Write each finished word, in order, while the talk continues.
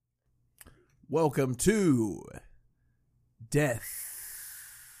Welcome to Death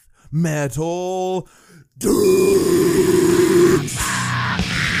Metal Bois.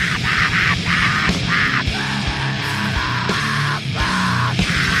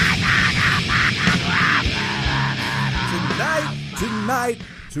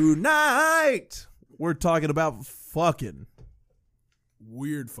 Tonight, we're talking about fucking.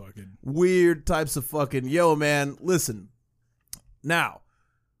 Weird types of fucking. Yo, man, listen. Now,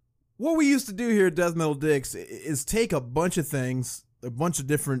 what we used to do here at Death Metal Dicks is take a bunch of things, a bunch of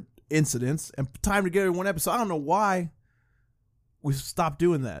different incidents, and tie them together in one episode. I don't know why we stopped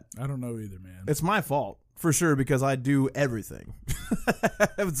doing that. I don't know either, man. It's my fault, for sure, because I do everything.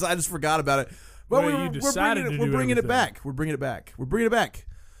 I just forgot about it. But we're bringing it back. We're bringing it back.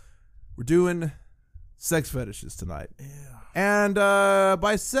 We're doing sex fetishes tonight. Yeah. And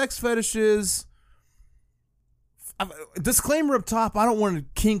by sex fetishes, disclaimer up top, I don't want to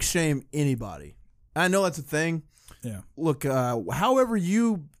kink shame anybody. I know that's a thing. Yeah. Look, however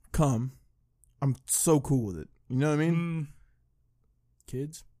you come, I'm so cool with it. You know what I mean?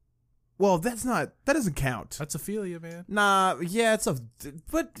 Kids? Well, that doesn't count. That's aphilia, man. Nah, yeah,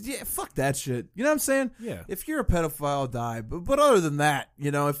 but fuck that shit. You know what I'm saying? Yeah. If you're a pedophile, die. But other than that,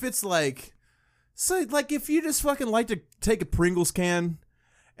 you know, if it's like if you just fucking like to take a Pringles can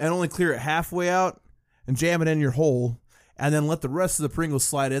and only clear it halfway out and jam it in your hole and then let the rest of the Pringles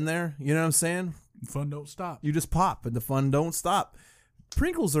slide in there, you know what I'm saying? Fun don't stop. You just pop and the fun don't stop.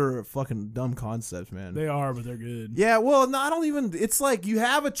 Pringles are a fucking dumb concept, man. They are, but they're good. Yeah, well, no, I don't even. It's like you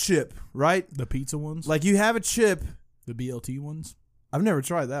have a chip, right? The pizza ones? Like you have a chip. The BLT ones? I've never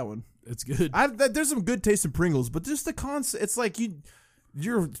tried that one. It's good. There's some good tasting Pringles, but just the concept. It's like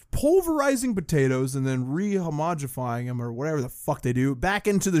you're pulverizing potatoes and then re-homogifying them or whatever the fuck they do back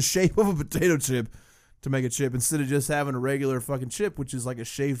into the shape of a potato chip to make a chip instead of just having a regular fucking chip, which is like a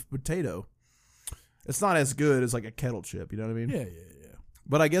shaved potato. It's not as good as like a kettle chip. You know what I mean? Yeah.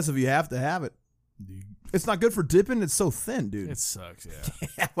 But I guess if you have to have it, Dude. It's not good for dipping. It's so thin, dude. It sucks,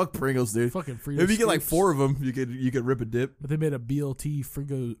 yeah. Fuck Pringles, dude. Fucking Frito If you get like Scoops. 4 of them, you could rip a dip. But they made a BLT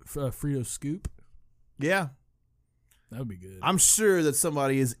Frito scoop. Yeah. That would be good. I'm sure that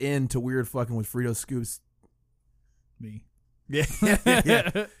somebody is into weird fucking with Frito Scoops. Me. Yeah.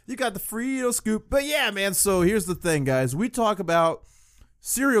 You got the Frito Scoop. But yeah, man, so here's the thing, guys. We talk about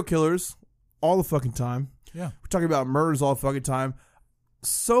serial killers all the fucking time. Yeah. We're talking about murders all the fucking time.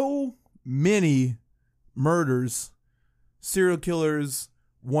 So many murders, serial killers,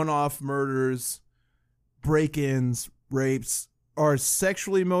 one-off murders, break-ins, rapes are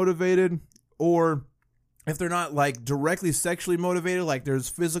sexually motivated, or if they're not like directly sexually motivated, like there's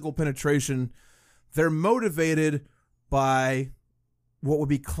physical penetration, they're motivated by what would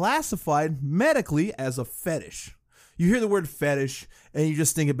be classified medically as a fetish. You hear the word fetish and you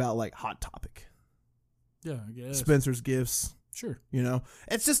just think about like Hot Topic. Yeah, I guess. Spencer's Gifts. Sure. You know,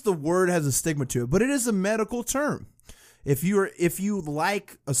 it's just the word has a stigma to it, but it is a medical term. If you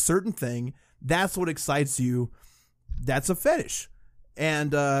like a certain thing, that's what excites you. That's a fetish.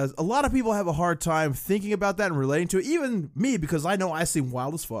 And a lot of people have a hard time thinking about that and relating to it. Even me, because I know I seem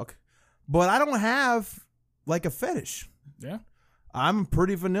wild as fuck, but I don't have like a fetish. Yeah. I'm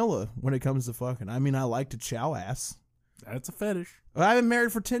pretty vanilla when it comes to fucking. I mean, I like to chow ass. That's a fetish. I've been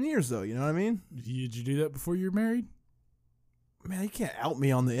married for 10 years though. You know what I mean? Did you do that before you were married? Man, you can't out me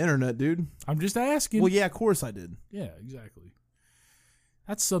on the internet, dude. I'm just asking. Well, yeah, of course I did. Yeah, exactly.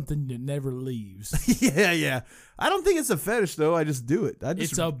 That's something that never leaves. Yeah. I don't think it's a fetish though. I just do it.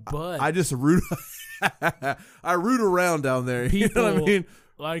 It's a butt. I just root. I root around down there. People you know what I mean?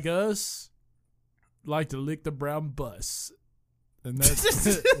 like us like to lick the brown bus, and that's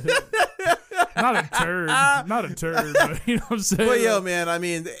not a turd. Not a turd. But you know what I'm saying? But yo, man, I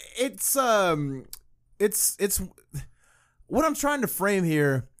mean, it's what I'm trying to frame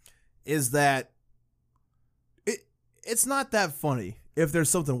here is that it's not that funny if there's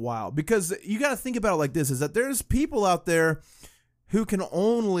something wild, because you got to think about it like this: is that there's people out there who can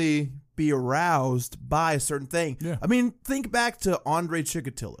only be aroused by a certain thing. Yeah. I mean, think back to Andre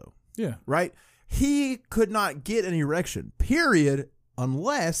Chikatilo. Yeah. Right? He could not get an erection, period,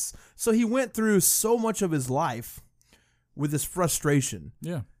 unless, so he went through so much of his life with this frustration.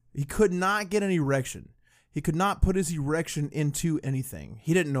 Yeah. He could not get an erection. He could not put his erection into anything.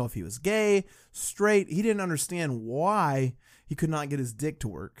 He didn't know if he was gay, straight. He didn't understand why he could not get his dick to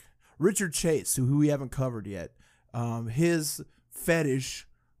work. Richard Chase, who we haven't covered yet, his fetish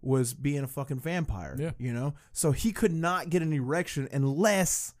was being a fucking vampire. Yeah. You know? So he could not get an erection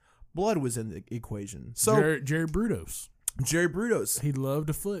unless blood was in the equation. So Jerry Brudos. Jerry Brudos. He loved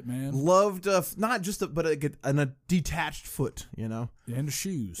a foot, man. Loved not just but a detached foot, you know, and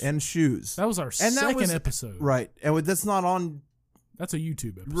shoes. That was our second episode, right? And that's not on. That's a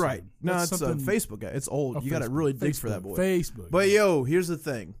YouTube episode, right? No, that's it's a Facebook. It's old. You got to really dig for that boy. Facebook. But yo, here's the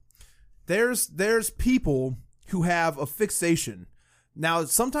thing. There's people who have a fixation. Now,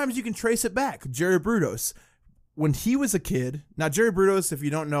 sometimes you can trace it back. Jerry Brudos, when he was a kid. Now, Jerry Brudos, if you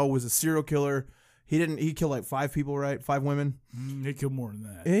don't know, was a serial killer. He killed like 5 people, right? 5 women. He killed more than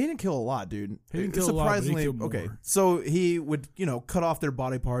that. He didn't kill a lot, dude. He didn't kill a lot, but he killed more. Okay. So he would, cut off their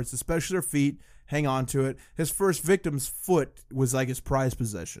body parts, especially their feet, hang on to it. His first victim's foot was like his prized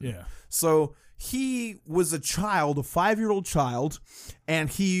possession. Yeah. So he was a 5-year-old child, and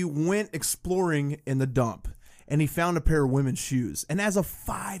he went exploring in the dump. And he found a pair of women's shoes. And as a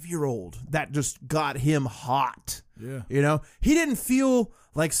 5-year-old, that just got him hot. Yeah. He didn't feel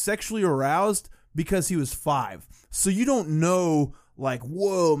like sexually aroused because he was 5. So you don't know, like,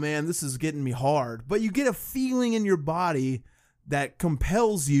 whoa, man, this is getting me hard. But you get a feeling in your body that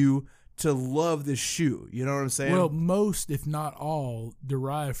compels you to love this shoe. You know what I'm saying? Well, most, if not all,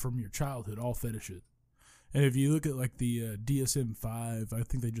 derive from your childhood, all fetishes. And if you look at, like, the DSM-5, I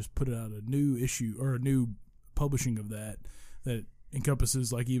think they just put out a new issue or a new publishing of that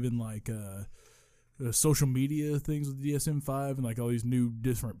encompasses like even like social media things with DSM-5 and like all these new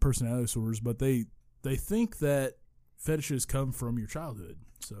different personality disorders, but they think that fetishes come from your childhood.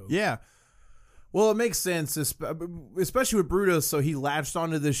 So yeah, well, it makes sense, especially with Brutus. So he latched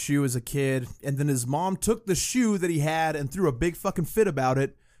onto this shoe as a kid, and then his mom took the shoe that he had and threw a big fucking fit about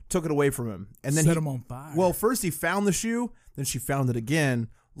it, took it away from him, and then set him on fire. Well, first he found the shoe, then she found it again.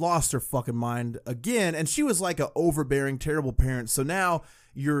 Lost her fucking mind again, and she was like an overbearing, terrible parent. So now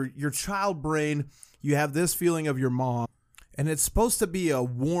your child brain, you have this feeling of your mom, and it's supposed to be a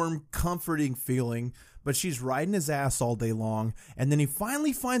warm, comforting feeling, but she's riding his ass all day long, and then he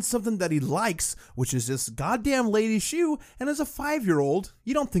finally finds something that he likes, which is this goddamn lady's shoe, and as a 5-year-old,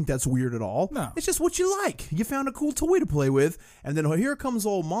 you don't think that's weird at all. No. It's just what you like. You found a cool toy to play with, and then here comes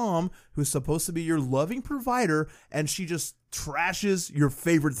old mom, who's supposed to be your loving provider, and she just trashes your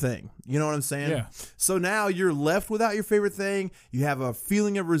favorite thing. You know what I'm saying? Yeah. So now you're left without your favorite thing. You have a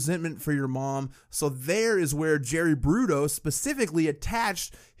feeling of resentment for your mom. So there is where Jerry Bruto specifically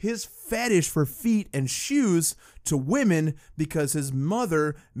attached his fetish for feet and shoes to women because his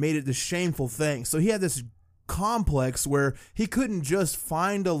mother made it the shameful thing. So he had this complex where he couldn't just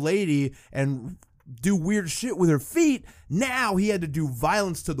find a lady and do weird shit with her feet. Now he had to do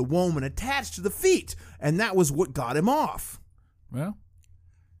violence to the woman attached to the feet. And that was what got him off. Well,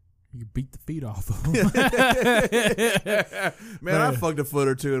 you beat the feet off of them. Man, I fucked a foot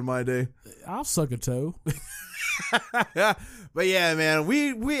or two in my day. I'll suck a toe. But yeah, man,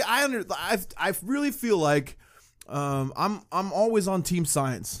 I really feel like I'm always on team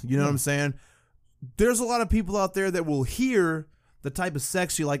science. You know what I'm saying? There's a lot of people out there that will hear the type of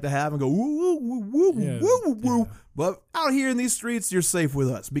sex you like to have and go woo woo woo woo woo woo. Yeah. But out here in these streets, you're safe with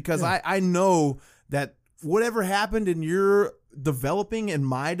us because I know that whatever happened in your developing and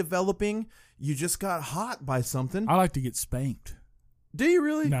my developing, you just got hot by something. I like to get spanked. Do you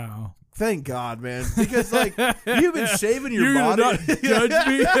really? No. Thank God, man. Because, like, you've been shaving your You're body. You're not judge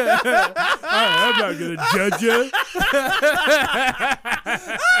me? I'm not going to judge you.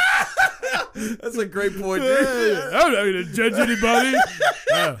 That's a great point, dude. I'm not going to judge anybody.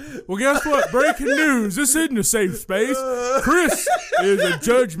 Well, guess what? Breaking news. This isn't a safe space. Chris is a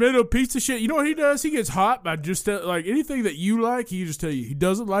judgmental piece of shit. You know what he does? He gets hot by just, like, anything that you like, he just tell you he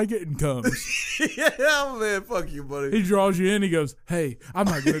doesn't like it and comes. Yeah, man. Fuck you, buddy. He draws you in. He goes, hey, I'm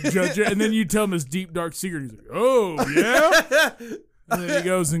not going to judge you. And then you tell him his deep, dark secret. He's like, oh, yeah? And then he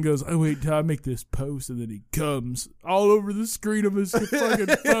goes, oh, wait till I make this post. And then he comes all over the screen of his fucking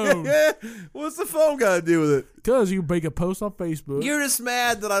phone. What's the phone got to do with it? Because you make a post on Facebook. You're just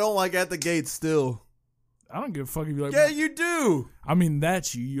mad that I don't like At the Gate still. I don't give a fuck if you like Yeah, you do. I mean,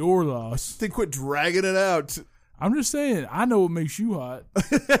 that's your loss. Then quit dragging it out. I'm just saying, I know what makes you hot.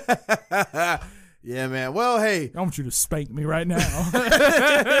 Yeah, man. Well, hey. I want you to spank me right now.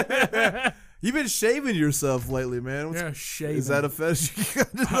 You've been shaving yourself lately, man. Yeah, shaving. Is that a fetish?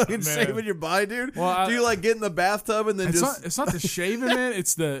 Just shaving your body, dude? Well, do you like get in the bathtub and then it's not the shaving, man.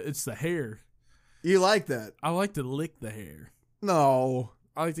 It's the hair. You like that? I like to lick the hair. No.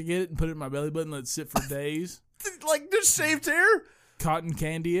 I like to get it and put it in my belly button, let it sit for days. Like just shaved hair? Cotton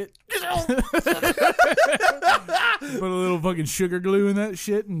candy it. Put a little fucking sugar glue in that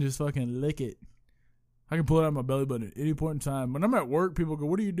shit and just fucking lick it. I can pull it out of my belly button at any point in time. When I'm at work, people go,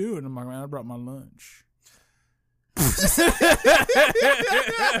 what are you doing? I'm like, man, I brought my lunch.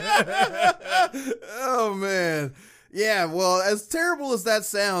 Oh, man. Yeah, well, as terrible as that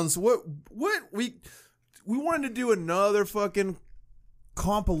sounds, what we wanted to do another fucking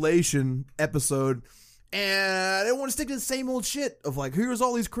compilation episode, and I didn't want to stick to the same old shit of like, here's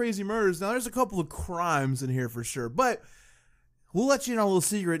all these crazy murders. Now, there's a couple of crimes in here for sure, but we'll let you know a little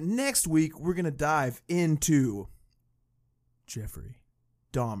secret. Next week, we're going to dive into Jeffrey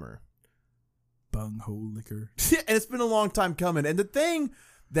Dahmer. Bunghole liquor. And it's been a long time coming. And the thing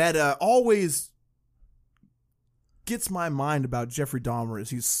that always gets my mind about Jeffrey Dahmer is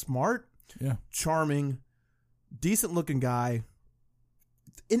he's smart, charming, decent-looking guy,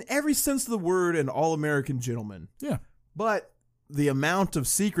 in every sense of the word, an all-American gentleman. Yeah. But the amount of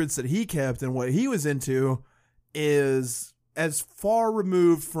secrets that he kept and what he was into is as far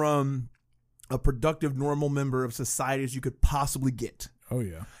removed from a productive, normal member of society as you could possibly get. Oh,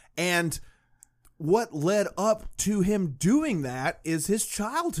 yeah. And what led up to him doing that is his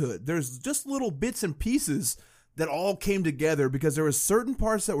childhood. There's just little bits and pieces that all came together because there were certain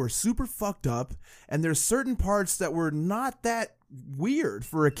parts that were super fucked up, and there's certain parts that were not that weird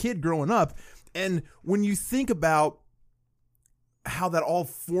for a kid growing up. And when you think about how that all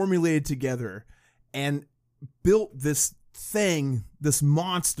formulated together and built this thing, this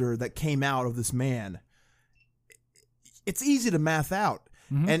monster that came out of this man, it's easy to math out.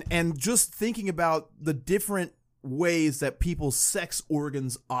 Mm-hmm. And just thinking about the different ways that people's sex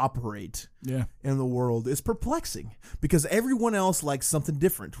organs operate in the world is perplexing because everyone else likes something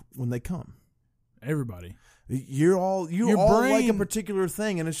different when they come. Everybody. You all brain, like a particular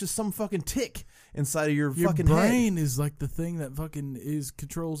thing, and it's just some fucking tick inside of your fucking head. Your brain is like the thing that fucking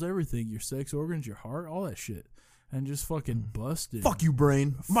controls everything. Your sex organs, your heart, all that shit. And just fucking busted. Fuck you,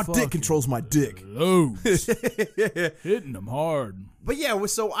 brain. My dick controls my dick. Loads. Hitting them hard. But yeah,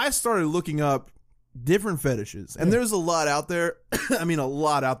 so I started looking up different fetishes, and there's a lot out there. I mean, a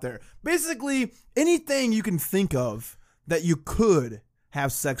lot out there. Basically, anything you can think of that you could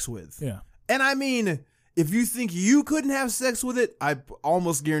have sex with. Yeah. And I mean, if you think you couldn't have sex with it, I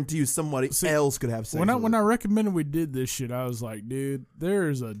almost guarantee you somebody else could have sex with it. When I recommended we did this shit, I was like, dude,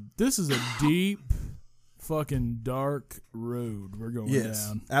 this is a deep fucking dark road we're going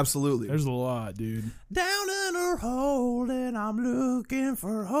down. Absolutely. There's a lot, dude. Down in her hole, and I'm looking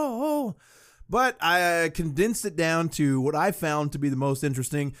for a hole. But I condensed it down to what I found to be the most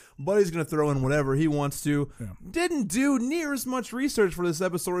interesting. Buddy's going to throw in whatever he wants to. Yeah. Didn't do near as much research for this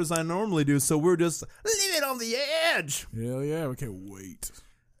episode as I normally do, so we're just leave it on the edge. Hell yeah, we can't wait.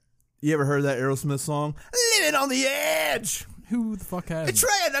 You ever heard that Aerosmith song? Leave it on the edge. Who the fuck has it?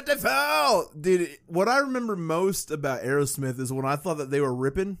 Try not to fall. Dude, what I remember most about Aerosmith is when I thought that they were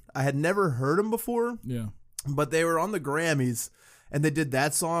ripping. I had never heard them before. Yeah. But they were on the Grammys, and they did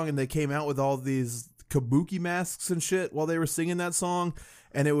that song, and they came out with all these kabuki masks and shit while they were singing that song,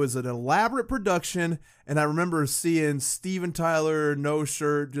 and it was an elaborate production, and I remember seeing Steven Tyler, no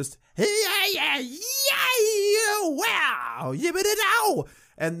shirt, just, hey, wow, yibbity-dow,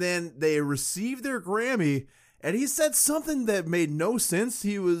 and then they received their Grammy, and he said something that made no sense.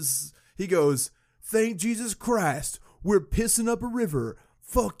 He goes, thank Jesus Christ, we're pissing up a river,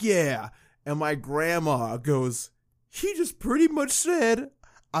 fuck yeah, and my grandma goes, he just pretty much said,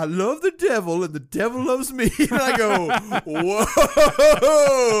 I love the devil and the devil loves me. And I go, whoa,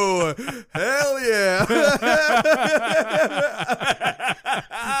 hell yeah.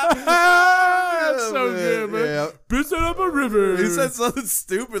 That's so good, man. Yeah. Pissing up a river. He said something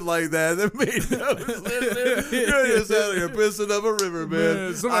stupid like that made no sense. You're just out here pissing up a river,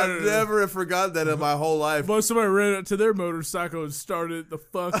 man. I never have forgotten that in my whole life. But somebody ran up to their motorcycle and started the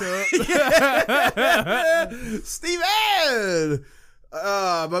fuck up. Steven!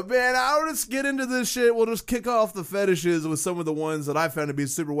 But man, I'll just get into this shit. We'll just kick off the fetishes with some of the ones that I found to be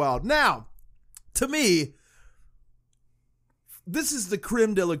super wild. Now, to me, this is the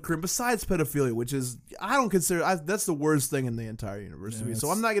creme de la creme, besides pedophilia, which is, I don't consider, that's the worst thing in the entire universe to me. So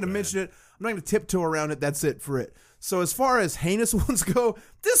I'm not going to mention it. I'm not going to tiptoe around it. That's it for it. So as far as heinous ones go,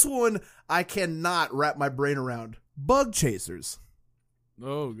 this one I cannot wrap my brain around. Bug chasers.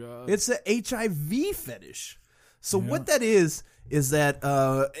 Oh, God. It's an HIV fetish. So what that is that,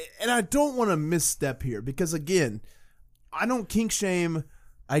 and I don't want to misstep here because, again, I don't kink shame.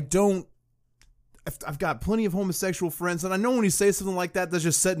 I've got plenty of homosexual friends, and I know when you say something like that, that's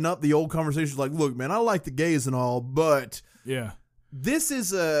just setting up the old conversation. Like, look, man, I like the gays and all, but this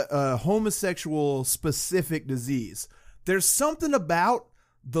is a homosexual specific disease. There's something about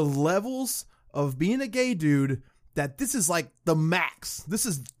the levels of being a gay dude that this is like the max. This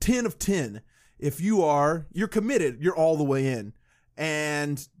is 10 of 10. If you're committed, you're all the way in.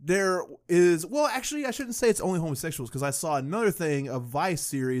 And there is, well, actually, I shouldn't say it's only homosexuals, because I saw another thing, a Vice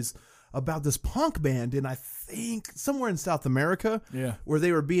series about this punk band in, I think, somewhere in South America, Yeah. where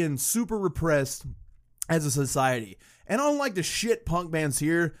they were being super repressed as a society. And unlike the shit punk bands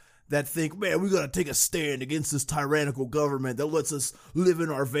here that think, man, we got to take a stand against this tyrannical government that lets us live in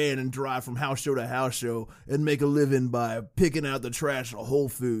our van and drive from house show to house show and make a living by picking out the trash at Whole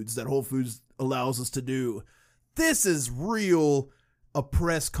Foods that Whole Foods allows us to do. This is real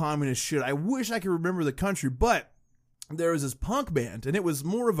oppressed communist shit. I wish I could remember the country, but there was this punk band, and it was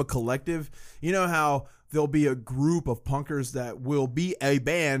more of a collective. You know how there'll be a group of punkers that will be a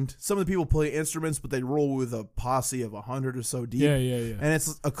band. Some of the people play instruments, but they roll with a posse of 100 or so deep. Yeah. And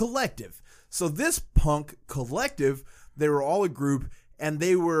it's a collective. So this punk collective, they were all a group, and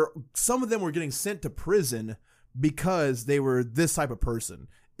some of them were getting sent to prison because they were this type of person.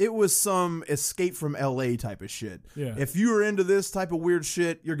 It was some Escape from LA type of shit. Yeah. If you were into this type of weird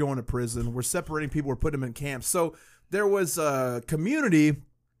shit, you're going to prison. We're separating people. We're putting them in camps. So there was a community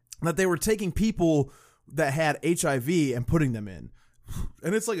that they were taking people that had HIV and putting them in.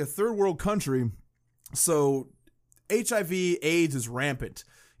 And it's like a third world country. So HIV, AIDS is rampant.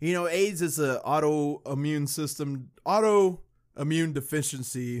 You know, AIDS is an autoimmune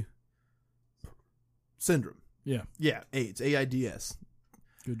deficiency syndrome. Yeah. Yeah, AIDS, AIDS.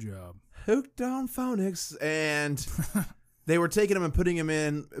 Good job. Hooked on phonics. And they were taking him and putting him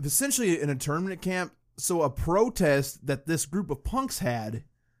in essentially an internment camp. So a protest that this group of punks had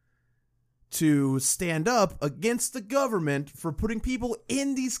to stand up against the government for putting people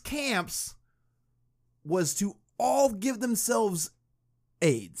in these camps was to all give themselves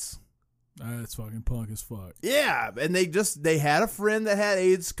AIDS. That's fucking punk as fuck. Yeah, and they had a friend that had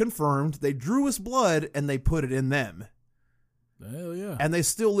AIDS confirmed. They drew his blood and they put it in them. Hell yeah. And they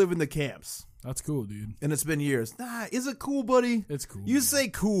still live in the camps. That's cool, dude. And it's been years. Nah, is it cool, buddy? It's cool. You say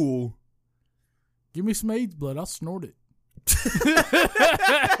cool. Give me some AIDS blood. I'll snort it.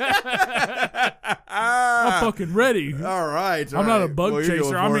 I'm fucking ready. All right. I'm not a bug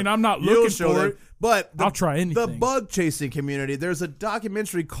chaser. I mean, I'm not looking for it. But I'll try anything. The bug chasing community, there's a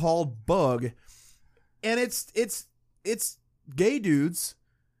documentary called Bug, and it's gay dudes.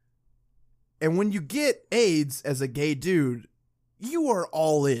 And when you get AIDS as a gay dude, you are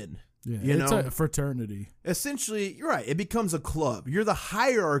all in. Yeah, it's a fraternity. Essentially, you're right. It becomes a club. You're the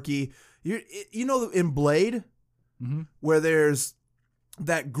hierarchy. You know, in Blade, where there's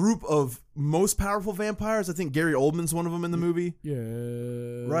that group of most powerful vampires. I think Gary Oldman's one of them in the movie.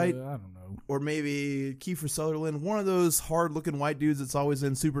 Yeah. Right? I don't know. Or maybe Kiefer Sutherland, one of those hard-looking white dudes that's always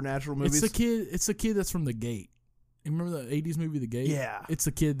in supernatural movies. It's the kid that's from The Gate. You remember the 80s movie The Gate? Yeah. It's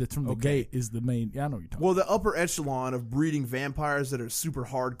the kid that's from The Gate is the main. Yeah, I know what you're talking about. Well, the upper echelon of breeding vampires that are super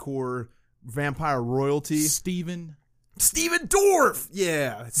hardcore vampire royalty. Steven Dorff!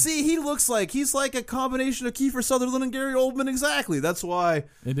 Yeah. See, he's like a combination of Kiefer Sutherland and Gary Oldman exactly. That's why.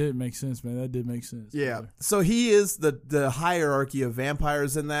 It did make sense, man. That did make sense. Yeah. Brother. So he is the hierarchy of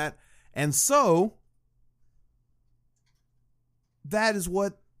vampires in that. And so that is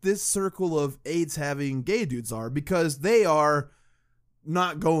what this circle of AIDS having gay dudes are, because they are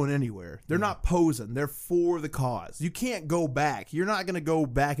not going anywhere. They're not posing. They're for the cause. You can't go back. You're not going to go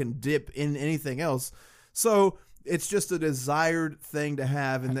back and dip in anything else. So it's just a desired thing to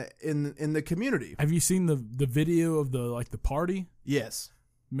have in the community. Have you seen the video of the party? Yes.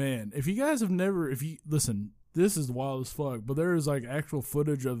 Man, if you guys have never, listen, this is wild as fuck, but there is like actual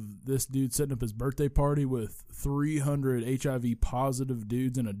footage of this dude setting up his birthday party with 300 HIV positive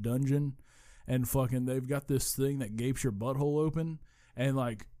dudes in a dungeon, and fucking they've got this thing that gapes your butthole open, and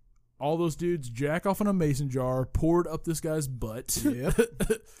like all those dudes jack off in a mason jar poured up this guy's butt. Yep.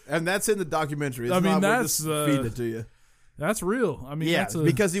 And that's in the documentary. It's that's feed it to you. That's real. I mean, yeah,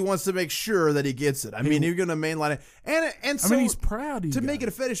 because he wants to make sure that he gets it. I mean, you're going to mainline it, and so he's proud to make it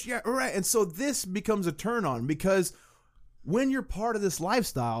a fetish. Yeah, right. And so this becomes a turn on, because when you're part of this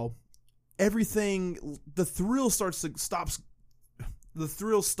lifestyle, everything, the thrill starts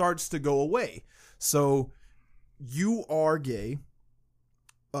to go away. So you are gay.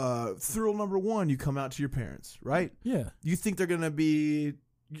 Thrill number one, you come out to your parents, right? Yeah. You think they're going to be.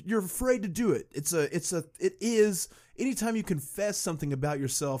 You're afraid to do it. It is anytime you confess something about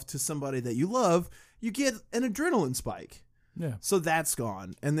yourself to somebody that you love, you get an adrenaline spike. Yeah. So that's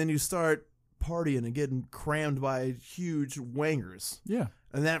gone. And then you start partying and getting crammed by huge wangers. Yeah.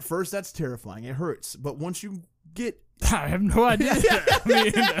 And at first that's terrifying. It hurts. But once you get I have no idea.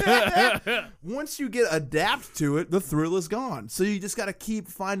 Once you get adapt to it, the thrill is gone. So you just got to keep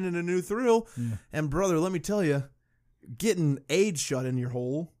finding a new thrill. Yeah. And brother, let me tell you, getting AIDS shot in your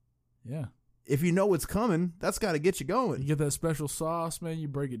hole, yeah, if you know what's coming, that's got to get you You going. get that special sauce, man. You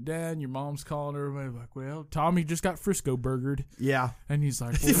break it down. Your mom's calling everybody like, well, Tommy just got Frisco burgered. Yeah. And he's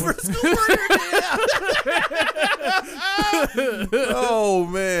like, well, Oh,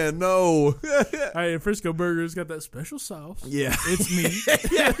 man, no. hey, Frisco burger's got that special sauce. Yeah. It's meat.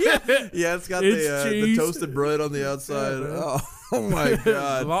 Yeah, it's got It's the cheese. toasted bread on the outside. Yeah, oh, my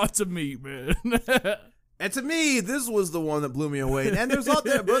God. Lots of meat, man. And to me, this was the one that blew me away. And there's out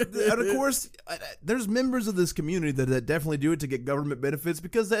there, but and of course, there's members of this community that definitely do it to get government benefits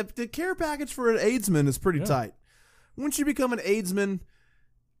because the care package for an AIDSman is pretty tight. Once you become an AIDSman,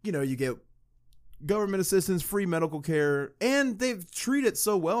 you know, you get government assistance, free medical care, and they've treated it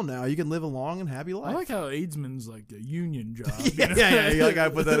so well now. You can live a long and happy life. I like how AIDSman's like a union job. yeah. You like I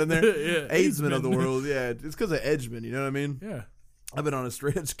put that in there? Yeah, AIDSman of the world. Yeah, it's because of Edgeman. You know what I mean? Yeah. I've been on a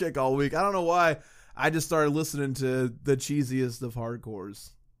straight edge kick all week. I don't know why. I just started listening to the cheesiest of hardcores.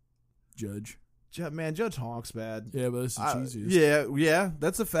 Judge. Man, Judge Honk's bad. Yeah, but it's the cheesiest. Yeah,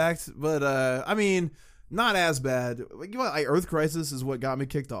 that's a fact. But, I mean, not as bad. You know, like Earth Crisis is what got me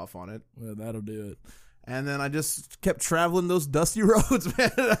kicked off on it. Well, that'll do it. And then I just kept traveling those dusty roads,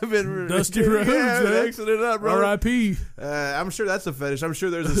 man. I've been Dusty roads, man. Mixing it up, bro. R.I.P. I'm sure that's a fetish. I'm sure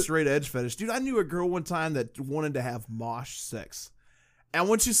there's a straight edge fetish. Dude, I knew a girl one time that wanted to have mosh sex. And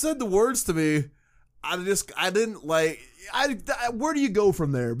when she said the words to me, I didn't like, where do you go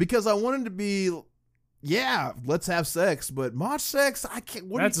from there? Because I wanted to be, yeah, let's have sex, but mosh sex, I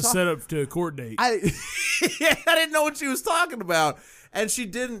can't. That's a setup to a court date. I didn't know what she was talking about. And she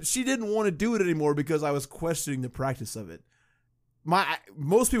didn't want to do it anymore because I was questioning the practice of it.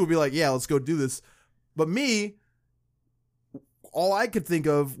 Most people would be like, yeah, let's go do this. But me, all I could think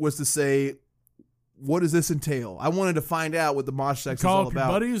of was to say, what does this entail? I wanted to find out what the mosh sex is all about. Call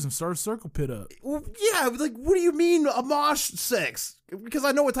up your buddies and start a circle pit up. Well, yeah, like, what do you mean a mosh sex? Because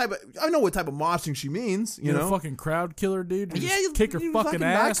I know what type of moshing she means. You know, a fucking crowd killer, dude. Yeah, you kick her fucking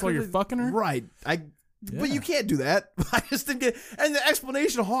ass while you're fucking her. Right. But you can't do that. I just didn't get. And the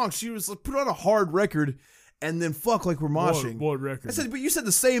explanation of Honk, she was like, put on a hard record and then fuck like we're moshing. What record? I said, but you said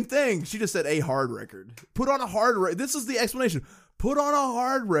the same thing. She just said a hard record. Put on a hard record. This is the explanation. Put on a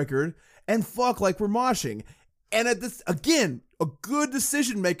hard record and fuck like we're moshing. And at this, again, a good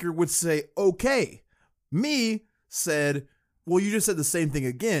decision maker would say, okay. Me said, well, you just said the same thing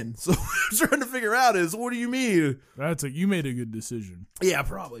again. So what I'm trying to figure out is, what do you mean? You made a good decision. Yeah,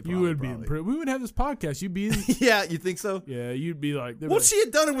 probably. You would be. We would have this podcast. You'd be. Yeah, you think so? Yeah, you'd be like. Well, she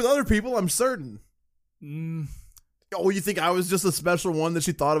had done it with other people, I'm certain. Oh, you think I was just a special one that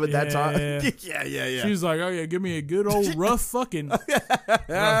she thought of at that time? Yeah. She was like, oh, yeah, give me a good old rough fucking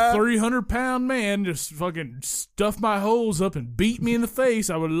 300-pound man, just fucking stuff my holes up and beat me in the face.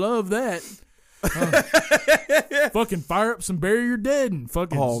 I would love that. Fucking fire up some Bury Your Dead and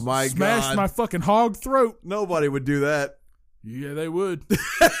fucking smash my fucking hog throat. Nobody would do that. Yeah, they would.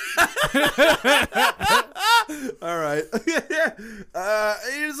 All right.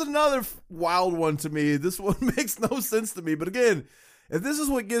 Here's another wild one to me. This one makes no sense to me. But again, if this is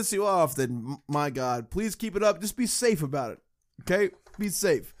what gets you off, then my God, please keep it up. Just be safe about it. Okay? Be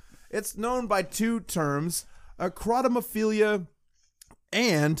safe. It's known by two terms, acrotomophilia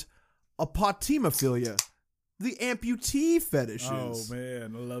and apotemophilia. The amputee fetishes. Oh,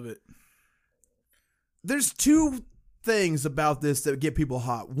 man. I love it. There's two things about this that get people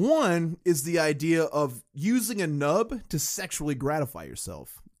hot. One is the idea of using a nub to sexually gratify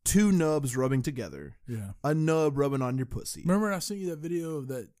yourself. Two nubs rubbing together. Yeah. A nub rubbing on your pussy. Remember I sent you that video of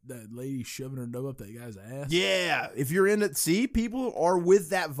that lady shoving her nub up that guy's ass? Yeah. If you're in it, see, people are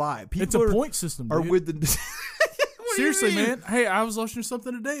with that vibe. People it's a point system, dude. Are with the... Seriously, man. Hey, I was watching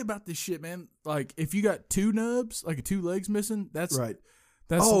something today about this shit, man. Like, if you got two nubs, like two legs missing, that's right.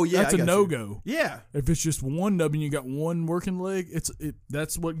 That's a no-go. Yeah. If it's just one nub and you got one working leg,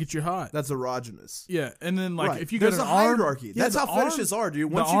 that's what gets you hot. That's erogenous. Yeah, and then if you got an a arm, hierarchy. That's how fetishes are,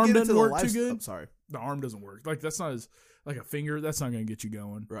 dude. Once the arm you get doesn't into the work too good. I'm sorry. The arm doesn't work. Like that's not as like a finger. That's not going to get you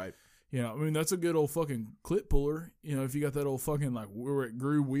going. Right. You know, I mean, that's a good old fucking clit puller. You know, if you got that old fucking, like, where it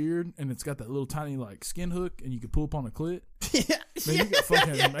grew weird and it's got that little tiny, like, skin hook and you can pull up on a clit. Yeah. Man, you can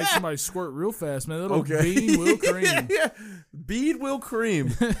fucking make somebody squirt real fast, man. That old bead will cream. Bead will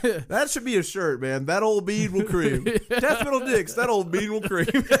cream. That should be a shirt, man. That old bead will cream. Death Metal Dicks, that old bead will cream.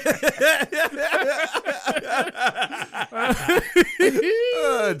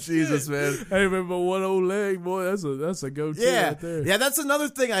 Oh, Jesus, man. Hey, man, but one old leg, boy, that's a go-to right there. Yeah, that's another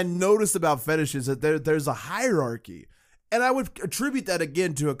thing I noticed about fetishes, that there's a hierarchy. And I would attribute that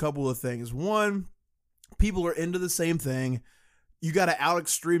again to a couple of things. One, people are into the same thing. You got to out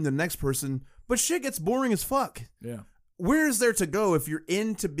extreme the next person, but shit gets boring as fuck. Yeah. where is there to go if you're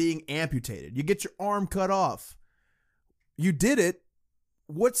into being amputated? You get your arm cut off. You did it.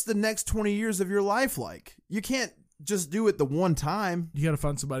 What's the next 20 years of your life like? You can't just do it the one time. You got to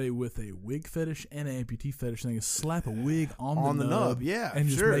find somebody with a wig fetish and an amputee fetish. They can slap a wig on the nub, yeah, and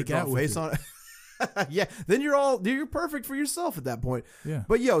just make out with it. Yeah, then you're perfect for yourself at that point. Yeah,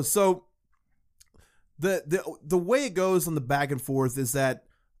 but so the way it goes on the back and forth is that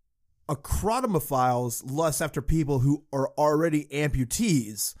acrotomophiles lust after people who are already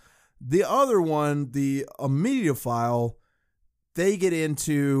amputees. The other one, the amidiophile, they get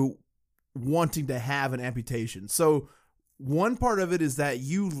into wanting to have an amputation. So one part of it is that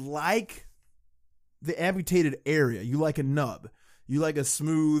you like the amputated area. You like a nub. You like a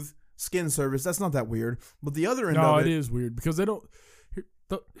smooth skin surface. That's not that weird. But the other end of it... No, it is weird because they don't...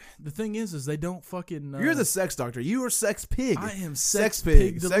 The thing is they don't fucking... You're the sex doctor. You are sex pig. I am sex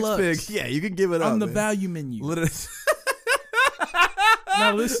pig deluxe. Sex pig. Yeah, you can give it up. I'm the value menu. Literally.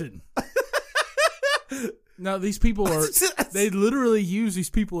 Now listen. Now these people are... They literally use these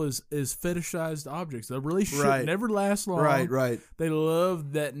people as fetishized objects. The relationship never lasts long. Right. They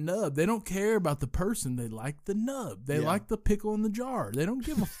love that nub. They don't care about the person. They like the nub. They like the pickle in the jar. They don't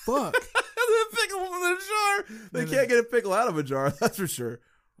give a fuck. The pickle in the jar. They can't get a pickle out of a jar. That's for sure.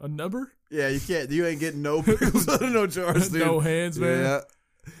 A nubber? Yeah, you can't. You ain't getting no pickles out of no jars, dude. No hands, man. Yeah.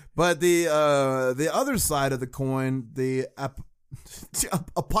 But the other side of the coin, the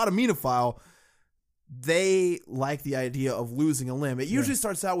apotomenophile, they like the idea of losing a limb. It usually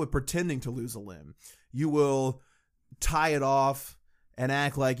starts out with pretending to lose a limb. You will tie it off and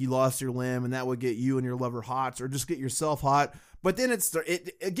act like you lost your limb, and that would get you and your lover hot, or just get yourself hot. But then it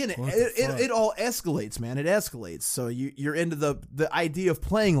all escalates, man. It escalates. So you're into the idea of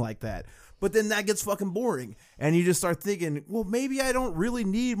playing like that. But then that gets fucking boring. And you just start thinking, well, maybe I don't really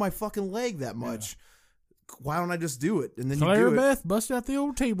need my fucking leg that much. Yeah. Why don't I just do it? And then Claire you do Beth, bust out the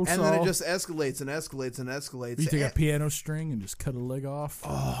old table saw. And then it just escalates and escalates and escalates. You take a piano string and just cut a leg off.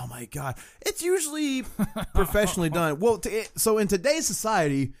 Oh, my God. It's usually professionally done. Well, so in today's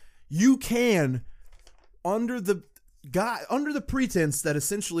society, you can, under the pretense that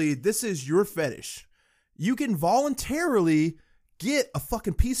essentially this is your fetish, you can voluntarily get a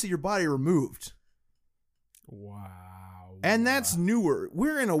fucking piece of your body removed. Wow. And that's newer.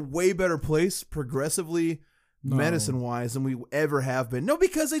 We're in a way better place progressively, medicine-wise, than we ever have been. No,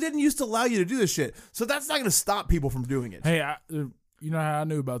 because they didn't used to allow you to do this shit. So that's not going to stop people from doing it. Hey, you know how I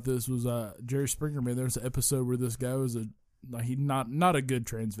knew about this was Jerry Springer, man. There's an episode where this guy was he not a good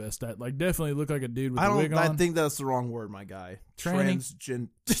transvestite. Like, definitely looked like a dude with a wig on. I think that's the wrong word, my guy. Transgender.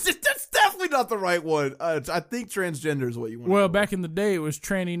 That's definitely not the right one. I think transgender is what you want. Well, back in the day, it was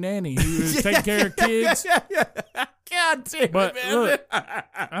tranny nanny. He was taking care of kids. Yeah. God damn it, man. Look,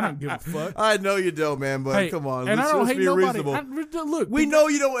 I don't give a fuck. I know you don't, man, but come on. And I don't hate nobody. Look, we know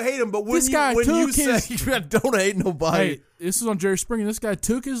you don't hate him, but when you say don't hate nobody. Hey, this is on Jerry Springer. This guy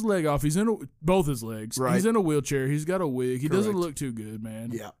took his leg off. He's in both his legs. Right. He's in a wheelchair. He's got a wig. He doesn't look too good,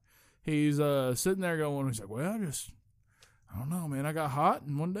 man. Yeah. He's sitting there going, he's like, well, I don't know, man. I got hot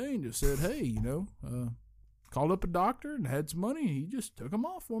and one day and just said, hey, called up a doctor and had some money. He just took them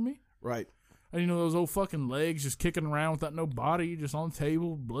off for me. Right. And those old fucking legs just kicking around without no body, just on the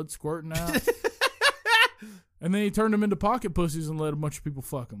table, blood squirting out. And then he turned them into pocket pussies and let a bunch of people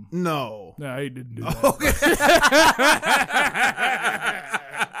fuck them. No. No, he didn't do that.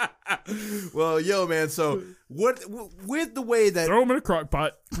 Okay. Well, yo, man, so with the way that... Throw them in a crock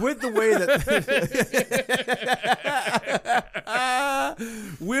pot. With the way that...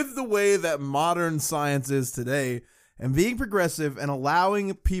 with the way that modern science is today... And being progressive and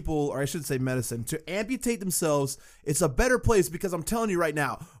allowing people, or I should say medicine, to amputate themselves, it's a better place because I'm telling you right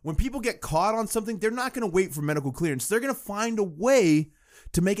now, when people get caught on something, they're not going to wait for medical clearance. They're going to find a way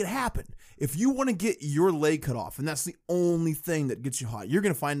to make it happen. If you want to get your leg cut off, and that's the only thing that gets you hot, you're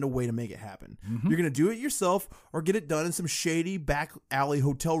going to find a way to make it happen. Mm-hmm. You're going to do it yourself or get it done in some shady back alley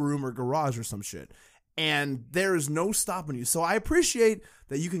hotel room or garage or some shit. And there is no stopping you. So I appreciate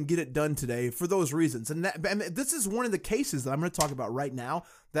that you can get it done today for those reasons. And this is one of the cases that I'm going to talk about right now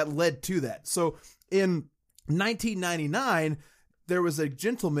that led to that. So in 1999, there was a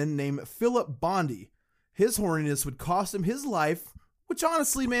gentleman named Philip Bondi. His horniness would cost him his life, which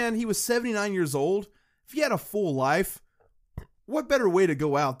honestly, man, he was 79 years old. If he had a full life, what better way to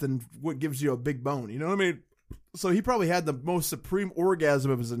go out than what gives you a big bone? You know what I mean? So he probably had the most supreme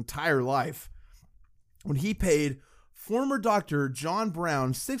orgasm of his entire life when he paid former Dr. John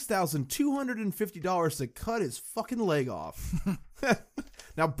Brown $6,250 to cut his fucking leg off.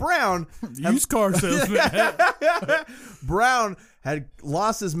 Now, Brown... Used car salesman. Brown had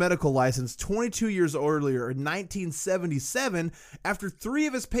lost his medical license 22 years earlier in 1977 after 3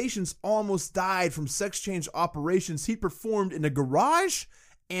 of his patients almost died from sex change operations he performed in a garage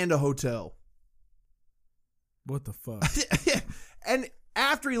and a hotel. What the fuck? And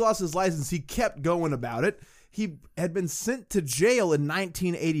after he lost his license, he kept going about it. He had been sent to jail in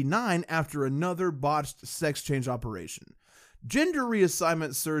 1989 after another botched sex change operation. Gender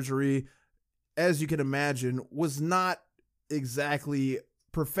reassignment surgery, as you can imagine, was not exactly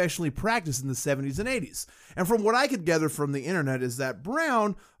professionally practiced in the 70s and 80s. And from what I could gather from the internet is that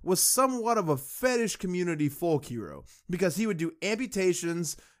Brown was somewhat of a fetish community folk hero because he would do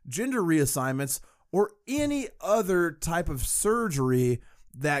amputations, gender reassignments, or any other type of surgery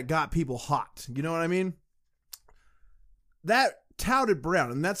that got people hot. You know what I mean? That touted Brown,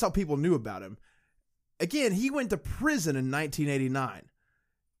 and that's how people knew about him. Again, he went to prison in 1989.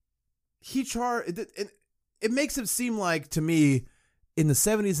 It makes it seem like, to me, in the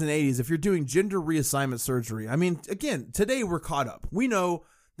 70s and 80s, if you're doing gender reassignment surgery, I mean, again, today we're caught up. We know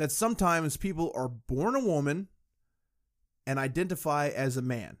that sometimes people are born a woman and identify as a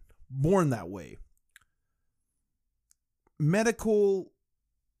man. Born that way. Medical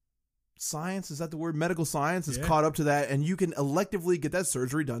science, is that the word? Medical science is caught up to that, and you can electively get that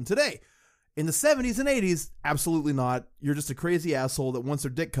surgery done today. In the 70s and 80s, absolutely not. You're just a crazy asshole that wants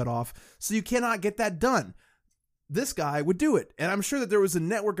their dick cut off, so you cannot get that done. This guy would do it, and I'm sure that there was a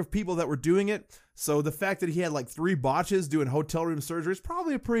network of people that were doing it, so the fact that he had like 3 botches doing hotel room surgery is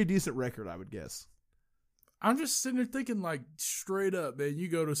probably a pretty decent record, I would guess. I'm just sitting there thinking, like, straight up, man, you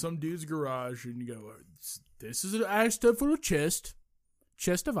go to some dude's garage and you go, this is an ice tub full of chest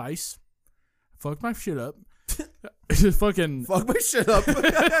of ice. Fuck my shit up. Just fucking fuck my shit up. It's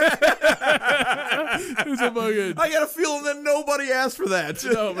a fucking, I got a feeling that nobody asked for that.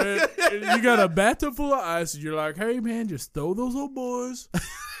 No, man. You got a bathtub full of ice, and you're like, hey, man, just throw those old boys.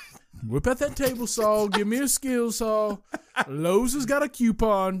 Whip out that table saw. Give me a skill saw. Lowe's has got a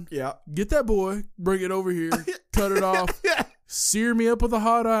coupon. Yeah. Get that boy. Bring it over here. Cut it off. Sear me up with a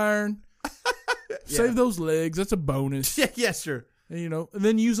hot iron. Save those legs. That's a bonus. Yeah, sure. And, and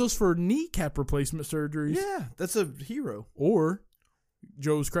then use those for kneecap replacement surgeries. Yeah, that's a hero. Or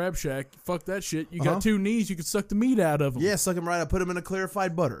Joe's Crab Shack. Fuck that shit. You got 2 knees. You can suck the meat out of them. Yeah, suck them right out. Put them in a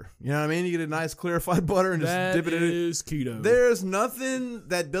clarified butter. You know what I mean? You get a nice clarified butter and just dip it in it. That is keto. There's nothing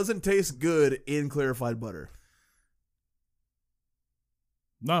that doesn't taste good in clarified butter.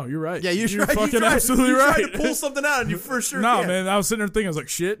 No, you're right. Yeah, you're fucking absolutely right. You tried to pull something out, and you for sure No, can. man, I was sitting there thinking, I was like,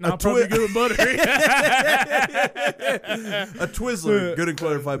 shit, now I'm probably good with butter. A Twizzler, good in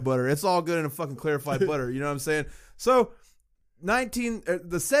clarified butter. It's all good in a fucking clarified butter. You know what I'm saying? So, the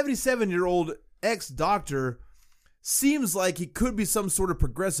 77-year-old ex-doctor seems like he could be some sort of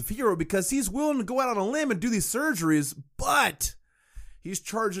progressive hero because he's willing to go out on a limb and do these surgeries, but he's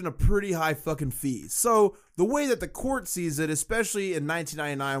charging a pretty high fucking fee. So the way that the court sees it, especially in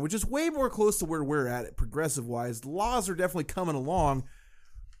 1999, which is way more close to where we're at progressive-wise, laws are definitely coming along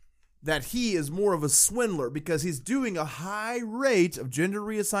that he is more of a swindler because he's doing a high rate of gender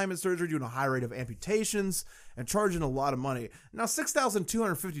reassignment surgery, doing a high rate of amputations, and charging a lot of money. Now,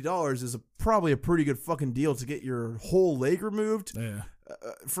 $6,250 is probably a pretty good fucking deal to get your whole leg removed. Yeah.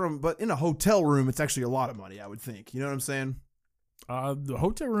 But in a hotel room, it's actually a lot of money, I would think. You know what I'm saying? The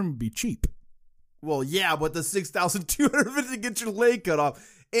hotel room would be cheap. Well, yeah, but the $6,250 to get your leg cut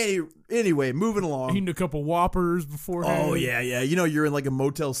off. Anyway, moving along. Eating a couple Whoppers beforehand. Oh, yeah. You know, you're in like a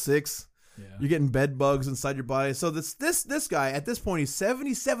Motel 6. Yeah. You're getting bed bugs inside your body. So this guy, at this point, he's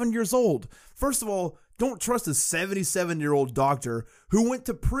 77 years old. First of all, don't trust a 77-year-old doctor who went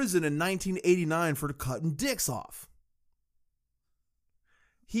to prison in 1989 for cutting dicks off.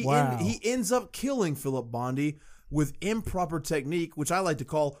 He ends up killing Philip Bondi with improper technique, which I like to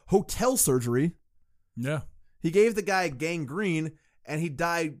call hotel surgery. Yeah. He gave the guy gangrene, and he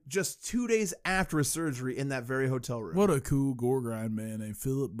died just 2 days after his surgery in that very hotel room. What a cool gore grind man named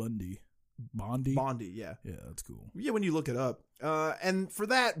Philip Bondi. Bondi, yeah. Yeah, that's cool. Yeah, when you look it up. And for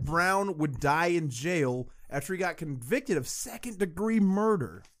that, Brown would die in jail after he got convicted of second-degree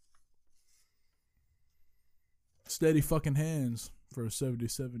murder. Steady fucking hands for a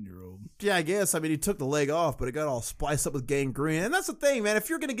 77-year-old. Yeah, I guess. I mean, he took the leg off, but it got all spliced up with gangrene. And that's the thing, man. If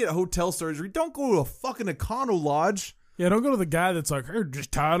you're going to get a hotel surgery, don't go to a fucking Econo Lodge. Yeah, don't go to the guy that's like, hey,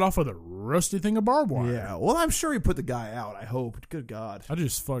 just tie it off with a rusty thing of barbed wire. Yeah, well, I'm sure he put the guy out, I hope. Good God. I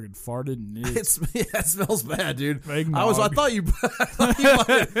just fucking farted and it smells bad, dude. I Eggnog. thought you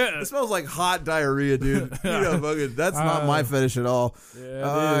it smells like hot diarrhea, dude. You know, fucking, that's not my fetish at all.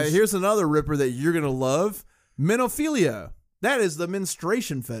 Yeah, here's another ripper that you're going to love. Menophilia. That is the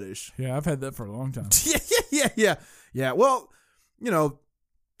menstruation fetish. Yeah, I've had that for a long time. Yeah. Well,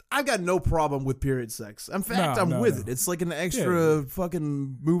 I've got no problem with period sex. In fact, I'm with it. It's like an extra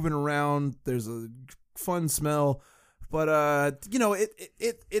fucking moving around. There's a fun smell, but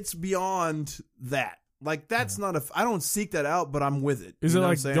it's beyond that. Like that's not I don't seek that out, but I'm with it. Is it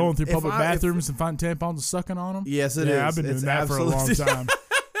like going through public bathrooms and finding tampons and sucking on them? Yes, it is. I've been doing that for a long time.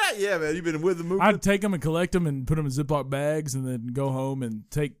 Yeah, man, you've been with the movement. I'd take them and collect them and put them in Ziploc bags and then go home and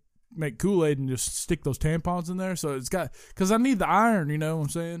make Kool-Aid and just stick those tampons in there. So it's got, because I need the iron, you know what I'm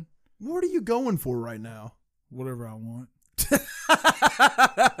saying? What are you going for right now? Whatever I want.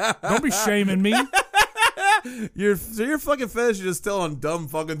 Don't be shaming me. Your fucking fetish is just telling dumb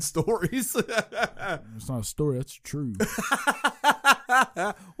fucking stories. It's not a story, that's true.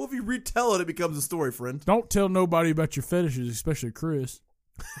 Well, if you retell it, it becomes a story, friend. Don't tell nobody about your fetishes, especially Chris.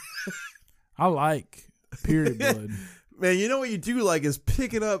 I like period blood. Man, you know what you do like is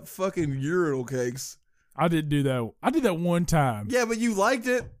picking up fucking urinal cakes. I didn't do that. I did that one time. Yeah, but you liked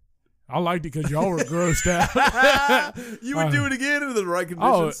it. I liked it because y'all were grossed out. You would do it again under the right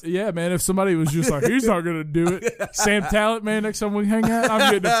conditions. Oh, yeah, man. If somebody was just like, he's not going to do it. Sam Talent, man, next time we hang out,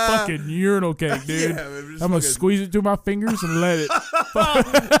 I'm getting a fucking urinal cake, dude. Yeah, man, I'm going to squeeze it through my fingers and let it. Oh,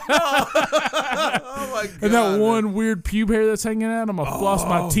 my God. And that one weird pube hair that's hanging out, I'm going to floss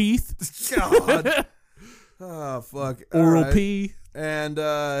my teeth. God. Oh, fuck. Oral pee. And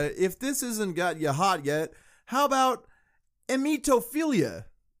if this hasn't got you hot yet, how about emetophilia?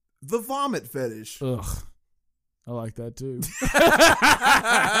 The vomit fetish. Ugh. I like that too.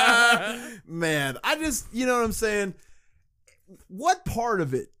 Man, I just, you know what I'm saying? What part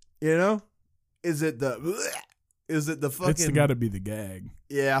of it, Is it the fucking... It's got to be the gag.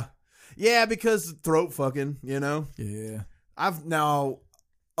 Yeah. Yeah, because throat fucking, Yeah. I've now,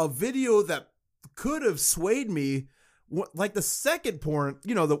 a video that could have swayed me, like the second porn,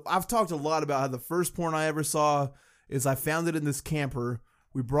 I've talked a lot about how the first porn I ever saw is I found it in this camper.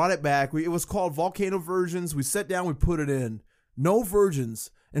 We brought it back. It was called Volcano Virgins. We sat down, we put it in. No virgins.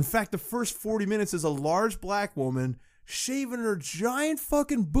 In fact, the first 40 minutes is a large black woman shaving her giant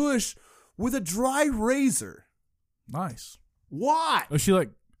fucking bush with a dry razor. Nice. Why? Was she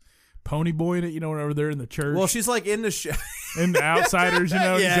like pony boying it, whenever they're in the church? Well, she's like in the in the Outsiders,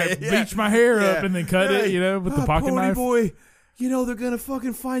 bleach my hair up and then cut it, with the pocket knife. Pony boy, they're going to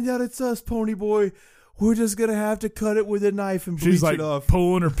fucking find out it's us, pony boy. We're just going to have to cut it with a knife and bleach it off.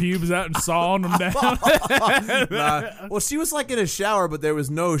 Pulling her pubes out and sawing them down. Nah. Well, she was like in a shower, but there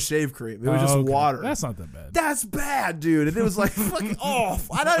was no shave cream. It was just water. That's not that bad. That's bad, dude. And it was like fucking off.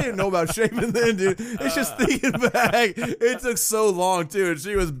 I didn't even know about shaving then, dude. It's just thinking back. It took so long, too. And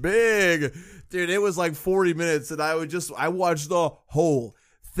she was big. Dude, it was like 40 minutes. And I watched the whole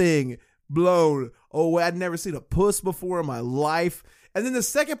thing blown. Oh, I'd never seen a puss before in my life. And then the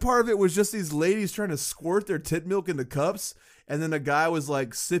second part of it was just these ladies trying to squirt their tit milk into cups. And then a guy was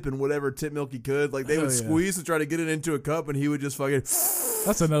like sipping whatever tit milk he could. Like they would squeeze and try to get it into a cup and he would just fucking...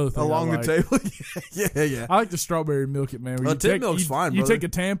 That's another thing along the table. Yeah. I like the strawberry milk it, man. Tit milk's fine, You brother. take a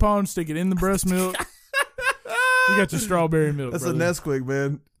tampon, stick it in the breast milk. You got your strawberry milk, That's brother. a Nesquik,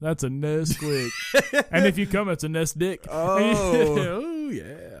 man. That's a Nesquik. And if you come, it's a Nest Dick. Oh.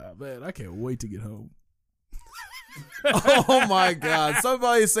 Yeah. Man, I can't wait to get home. Oh my God!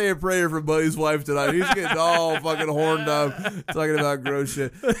 Somebody say a prayer for Buddy's wife tonight. He's getting all fucking horned up talking about gross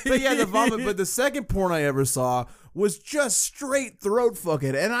shit. But yeah, the vomit. But the second porn I ever saw was just straight throat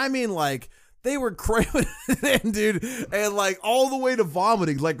fucking, and I mean like they were cramming it in, dude, and like all the way to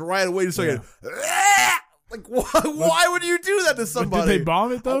vomiting, like right away, just like, like why would you do that to somebody? But did they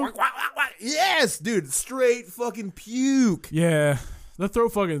vomit though? Yes, dude, straight fucking puke. Yeah. The throat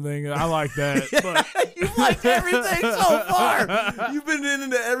fucking thing, I like that. But you've liked everything so far. You've been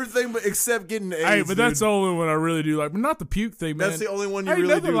into everything but except getting AIDS. Hey, but that's the only one I really do like. But not the puke thing, man. That's the only one you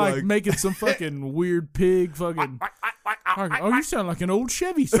really do like. Making some fucking weird pig fucking... Oh, you sound like an old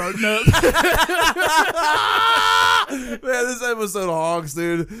Chevy starting up. Man, this episode honks,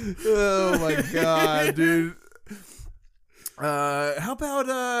 dude. Oh, my God, dude. How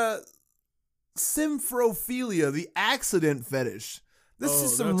about symphorophilia, the accident fetish? This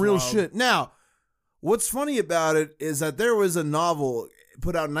is some real shit. Now, what's funny about it is that there was a novel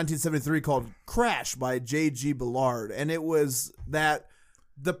put out in 1973 called Crash by J.G. Ballard, and it was that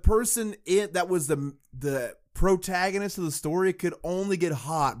the person that was the protagonist of the story could only get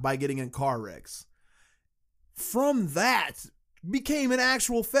hot by getting in car wrecks. From that became an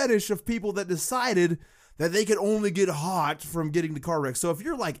actual fetish of people that decided that they could only get hot from getting to car wrecks. So if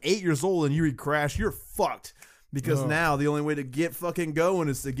you're like 8 years old and you read Crash, you're fucked. Because now the only way to get fucking going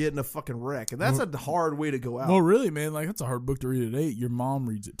is to get in a fucking wreck. And that's a hard way to go out. Well, really, man, like that's a hard book to read at 8. Your mom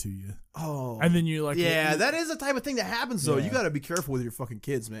reads it to you. Oh. And then you're like... Yeah, that is the type of thing that happens, though. Yeah. You got to be careful with your fucking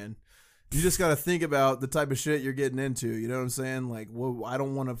kids, man. You just got to think about the type of shit you're getting into. You know what I'm saying? Like, whoa, I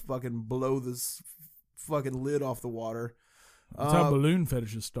don't want to fucking blow this fucking lid off the water. That's how balloon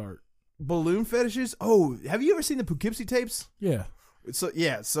fetishes start. Balloon fetishes? Oh, have you ever seen the Poughkeepsie tapes? Yeah.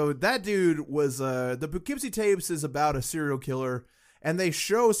 So that dude was the Poughkeepsie tapes is about a serial killer, and they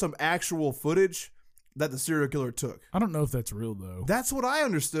show some actual footage that the serial killer took. I don't know if that's real though. That's what I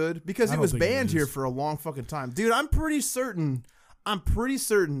understood because it was banned here for a long fucking time. Dude, I'm pretty certain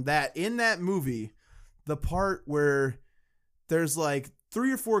that in that movie, the part where there's like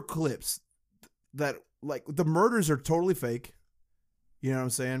 3 or 4 clips that like the murders are totally fake. You know what I'm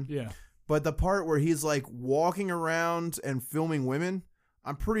saying? Yeah. But the part where he's like walking around and filming women,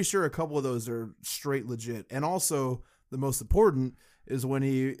 I'm pretty sure a couple of those are straight legit. And also, the most important is when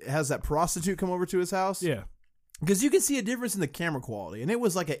he has that prostitute come over to his house. Yeah. Because you can see a difference in the camera quality. And it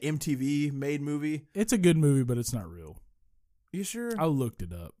was like an MTV made movie. It's a good movie, but it's not real. You sure? I looked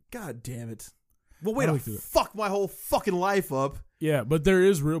it up. God damn it. Well, wait, I'll fuck my whole fucking life up. Yeah, but there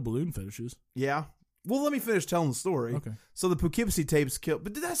is real balloon fetishes. Yeah. Well, let me finish telling the story. Okay. So the Poughkeepsie tapes killed,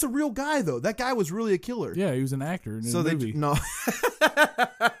 but that's a real guy though. That guy was really a killer. Yeah, he was an actor in a movie. No.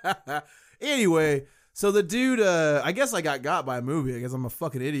 Anyway, so the dude, I guess I got by a movie. I guess I'm a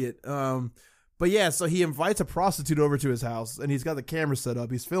fucking idiot. But yeah, so he invites a prostitute over to his house, and he's got the camera set up.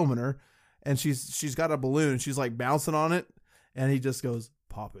 He's filming her, and she's got a balloon. She's like bouncing on it, and he just goes,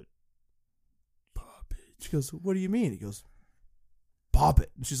 "Pop it, pop it." She goes, "What do you mean?" He goes, "Pop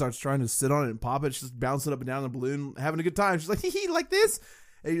it." And she starts trying to sit on it and pop it. She's just bouncing up and down the balloon, having a good time. She's like, hee like this.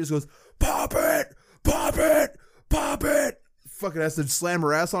 And he just goes, "Pop it, pop it, pop it." Fucking has to slam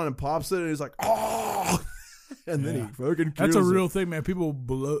her ass on and pops it. And he's like, "Oh." And then he fucking kills That's a real it. thing, man. People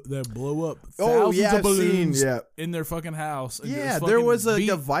blow up thousands of balloons in their fucking house. And yeah, there was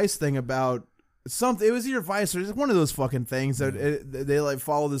a Vice thing about something. It was either Vice or one of those fucking things that they like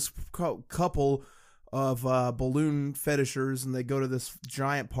follow this couple of balloon fetishers, and they go to this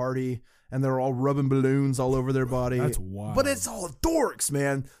giant party, and they're all rubbing balloons all over their body. That's wild. But it's all dorks,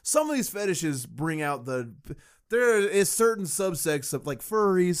 man. Some of these fetishes bring out there is certain subsects of like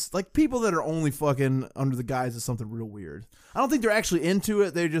furries, like people that are only fucking under the guise of something real weird. I don't think they're actually into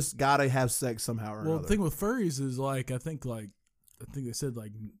it. They just gotta have sex somehow or another. Well, the thing with furries is like I think they said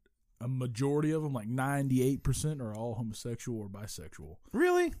like a majority of them, like 98%, are all homosexual or bisexual.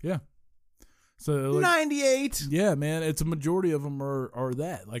 Really? Yeah. So like, 98. Yeah, man, it's a majority of them are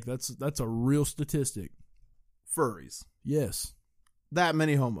that. Like that's a real statistic. Furries. Yes. That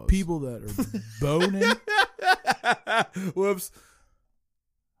many homos. People that are boning. Whoops.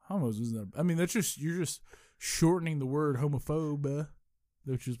 Homos isn't that? I mean, you're just shortening the word homophobe,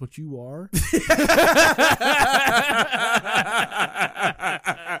 which is what you are.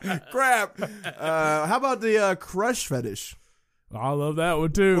 Crap. How about the crush fetish? I love that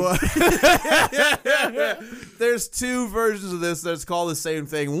one too. There's 2 versions of this that's called the same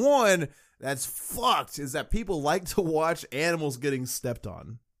thing. One that's fucked is that people like to watch animals getting stepped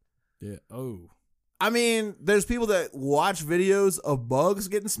on. Yeah. Oh. I mean, there's people that watch videos of bugs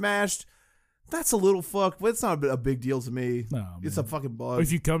getting smashed. That's a little fucked, but it's not a big deal to me. No, it's man. a fucking bug. But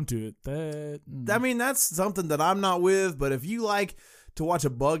if you come to it, I mean, that's something that I'm not with. But if you like to watch a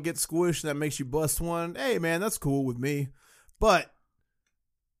bug get squished and that makes you bust one, hey man, that's cool with me. But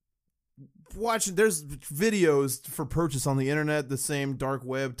there's videos for purchase on the internet, the same dark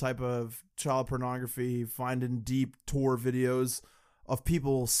web type of child pornography, finding deep Tor videos of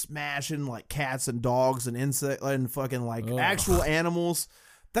people smashing like cats and dogs and insects and fucking like actual animals.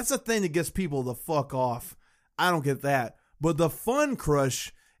 That's a thing that gets people the fuck off. I don't get that. But the fun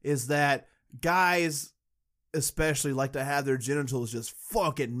crush is that guys especially like to have their genitals just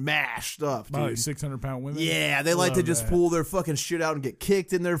fucking mashed up, dude. By like 600-pound women? Yeah, they like to just pull their fucking shit out and get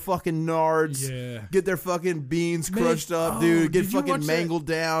kicked in their fucking nards. Yeah. Get their fucking beans crushed up, dude. Get fucking mangled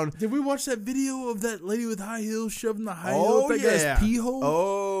down. Did we watch that video of that lady with high heels shoving the high heel up that guy's pee hole?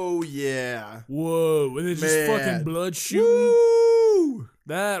 Oh, yeah. Whoa. And it's just fucking blood shooting. Woo!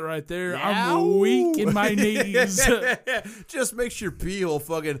 That right there. I'm weak in my knees. Just makes your pee hole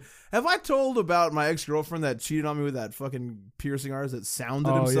fucking... Have I told about my ex-girlfriend that cheated on me with that fucking piercing artist that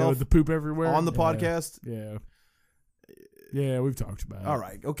sounded himself? Yeah, with the poop everywhere? On the podcast? Yeah. Yeah, we've talked about it. All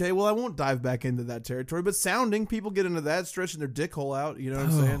right. Okay, well, I won't dive back into that territory, but sounding, people get into that, stretching their dick hole out, you know what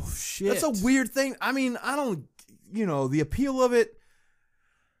I'm saying? Oh, shit. That's a weird thing. I mean, I don't... The appeal of it...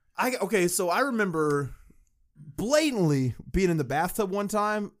 Okay, so I remember blatantly being in the bathtub one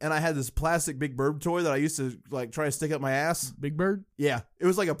time, and I had this plastic Big Bird toy that I used to like try to stick up my ass. Big Bird? Yeah, it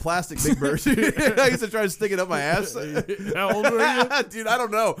was like a plastic Big Bird. I used to try to stick it up my ass. How old were you? Dude, I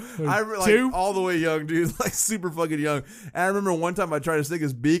don't know. I remember like all the way young, dude, like super fucking young. And I remember one time I tried to stick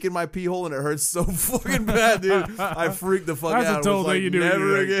his beak in my pee hole, and it hurt so fucking bad, dude. I freaked the fuck out. That's a total thing you do.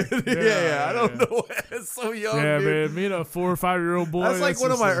 Never again. Yeah, I don't know. It's so young. Yeah, dude. man. Me and a 4 or 5 year old boy. That's like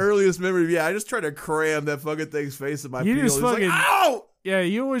one of my earliest memories. Yeah, I just tried to cram that fucking thing's face in my pee hole. Just fucking, like, ow! Yeah,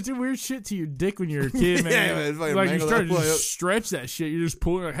 you always do weird shit to your dick when you're a kid, man. Yeah, man, like you start to just stretch that shit. You're just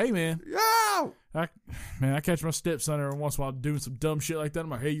pulling like, hey, man. Ow! I catch my stepson every once in a while doing some dumb shit like that. I'm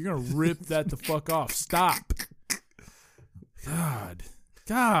like, hey, you're going to rip that the fuck off. Stop.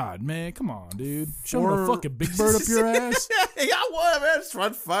 God, man, come on, dude. Show me a fucking Big Bird up your ass. Yeah, what, man? It's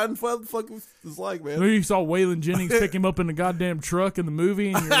fun. What the fuck it's like, man? You saw Waylon Jennings pick him up in the goddamn truck in the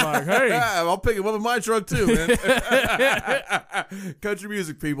movie, and you're like, hey. I'll pick him up in my truck, too, man. Country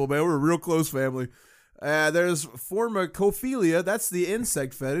music people, man. We're a real close family. There's formicophilia. That's the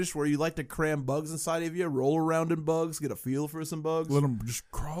insect fetish where you like to cram bugs inside of you, roll around in bugs, get a feel for some bugs. Let them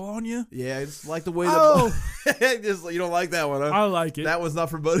just crawl on you? Yeah, it's like the way the you don't like that one, huh? I like it. That one's not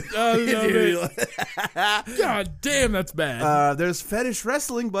for buddy. God damn, that's bad. There's fetish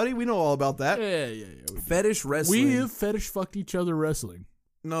wrestling, buddy. We know all about that. Yeah. Fetish wrestling. We have fetish fucked each other wrestling.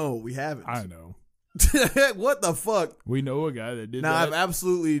 No, we haven't. I know. What the fuck? We know a guy that did now, that. I've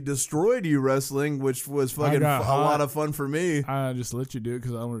absolutely destroyed you wrestling, which was fucking a lot of fun for me. I just let you do it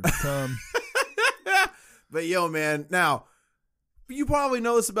because I wanted to come. But yo, man, now, you probably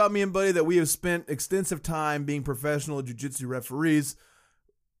know this about me and Buddy, that we have spent extensive time being professional jiu-jitsu referees.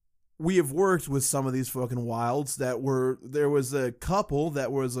 We have worked with some of these fucking wilds there was a couple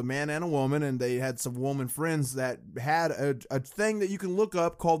that was a man and a woman, and they had some woman friends that had a thing that you can look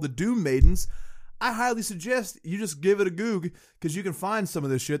up called the Doom Maidens. I highly suggest you just give it a goog because you can find some of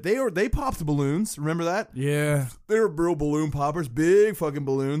this shit. They popped balloons. Remember that? Yeah. They were real balloon poppers, big fucking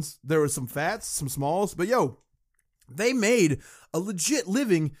balloons. There were some fats, some smalls, but yo, they made a legit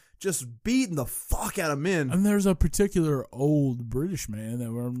living just beating the fuck out of men. And there's a particular old British man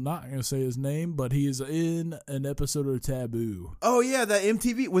that we're not going to say his name, but he is in an episode of Taboo. Oh, yeah, that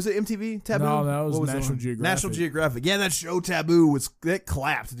MTV. Was it MTV Taboo? No, that was National Geographic. National Geographic. Yeah, that show Taboo that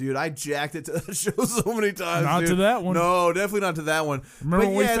clapped, dude. I jacked it to that show so many times. Not dude. to that one. No, definitely not to that one. Remember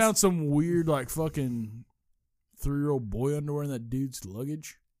when we found some weird, like, fucking 3-year-old boy underwear in that dude's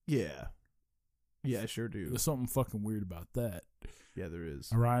luggage? Yeah. Yeah, I sure do. There's something fucking weird about that. Yeah, there is.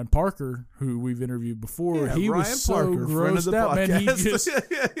 Ryan Parker, who we've interviewed before, he Ryan was so Parker, grossed out, man.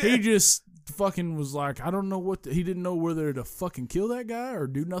 Podcast. He just fucking was like, I don't know he didn't know whether to fucking kill that guy or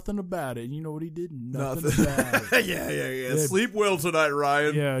do nothing about it. And you know what he did? Nothing about it. Yeah. Sleep well tonight,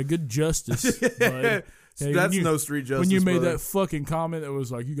 Ryan. Yeah, good justice. Bud. Hey, that's no street justice. When you made brother. that fucking comment that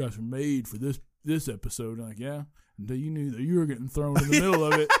was like, you guys are made for this episode. I'm like, yeah, until you knew that you were getting thrown in the middle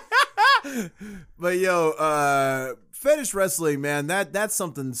of it. But yo, fetish wrestling, man, that's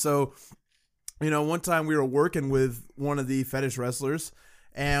something. So, one time we were working with one of the fetish wrestlers,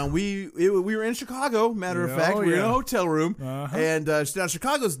 and we were in Chicago. Matter of fact, we were in a hotel room, and now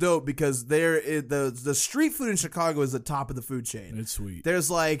Chicago's dope because the street food in Chicago is the top of the food chain. It's sweet.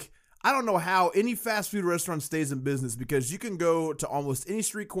 There's like, I don't know how any fast food restaurant stays in business because you can go to almost any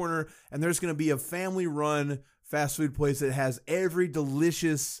street corner and there's going to be a family run fast food place that has every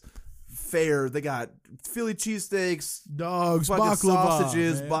delicious fare. They got Philly cheesesteaks, dogs, fucking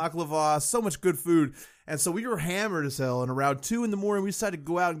sausages, man. baklava, so much good food. And so we were hammered as hell. And around 2 a.m, we decided to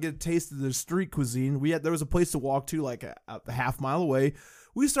go out and get a taste of the street cuisine. There was a place to walk to like a half mile away.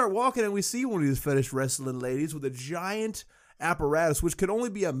 We start walking and we see one of these fetish wrestling ladies with a giant apparatus, which could only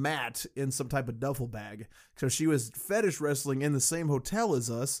be a mat in some type of duffel bag. So she was fetish wrestling in the same hotel as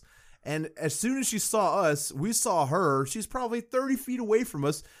us. And as soon as she saw us, we saw her. She's probably 30 feet away from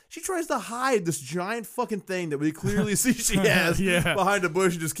us. She tries to hide this giant fucking thing that we clearly see she has behind a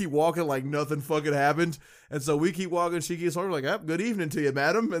bush and just keep walking like nothing fucking happened. And so we keep walking. She keeps walking like, good evening to you,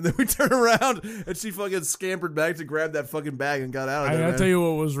 madam. And then we turn around and she fucking scampered back to grab that fucking bag and got out of there. I'll tell you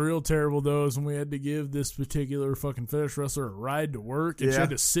what was real terrible, though, is when we had to give this particular fucking fetish wrestler a ride to work. And she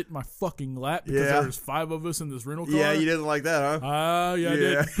had to sit in my fucking lap because there was 5 of us in this rental car. Yeah, you didn't like that, huh? Yeah, I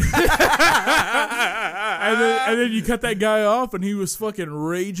did. and then you cut that guy off, and he was fucking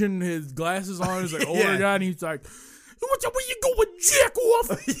raging, his glasses on. He was like, older guy, and he's like, where you going, jack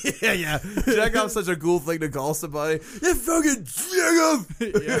off? yeah. Jack off's such a cool thing to call somebody. You fucking jack off.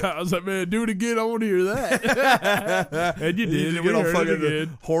 Yeah, I was like, man, do it again. I want to hear that. And you did. You get all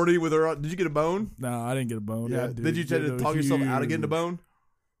fucking horny with her. Did you get a bone? No, I didn't get a bone. Yeah. Did you try to talk yourself out of getting a bone?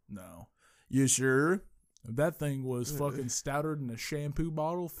 No. You sure? That thing was fucking stouter than a shampoo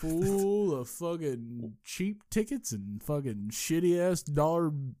bottle full of fucking cheap tickets and fucking shitty ass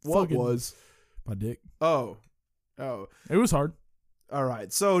dollar. What was? My dick. Oh. It was hard. All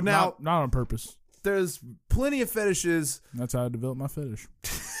right. So now. Not on purpose. There's plenty of fetishes. That's how I developed my fetish.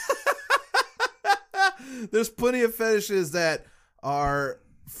 There's plenty of fetishes that are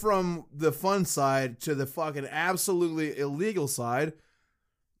from the fun side to the fucking absolutely illegal side.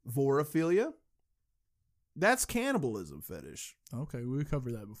 Vorophilia. That's cannibalism fetish. Okay, we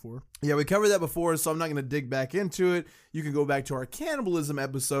covered that before. Yeah, we covered that before, so I'm not going to dig back into it. You can go back to our cannibalism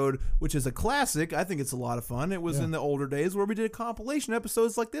episode, which is a classic. I think it's a lot of fun. It was in the older days where we did compilation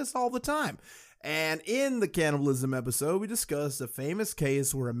episodes like this all the time. And in the cannibalism episode, we discussed a famous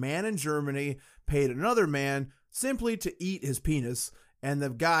case where a man in Germany paid another man simply to eat his penis, and the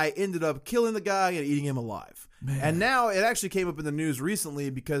guy ended up killing the guy and eating him alive. Man. And now it actually came up in the news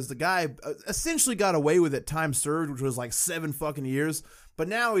recently because the guy essentially got away with it, time served, which was like 7 fucking years. But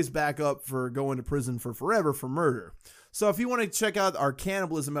now he's back up for going to prison for forever for murder. So if you want to check out our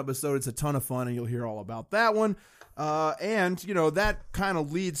cannibalism episode, it's a ton of fun and you'll hear all about that one. And, you know, that kind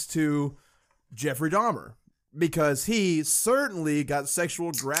of leads to Jeffrey Dahmer, because he certainly got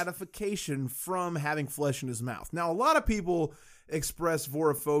sexual gratification from having flesh in his mouth. Now, a lot of people express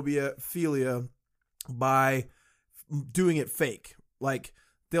philia by doing it fake. Like,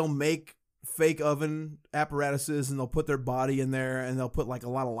 they'll make fake oven apparatuses and they'll put their body in there and they'll put like a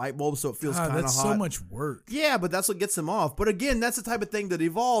lot of light bulbs so it feels kind of hot. That's so much work. Yeah, but that's what gets them off. But again, that's the type of thing that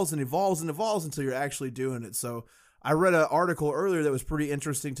evolves and evolves and evolves until you're actually doing it. So I read an article earlier that was pretty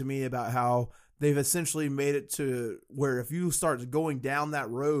interesting to me about how they've essentially made it to where if you start going down that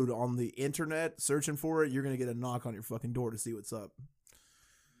road on the internet searching for it, you're going to get a knock on your fucking door to see what's up.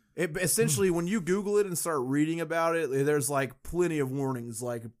 It essentially, when you Google it and start reading about it, there's like plenty of warnings,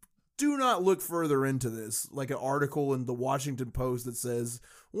 like do not look further into this. Like an article in the Washington Post that says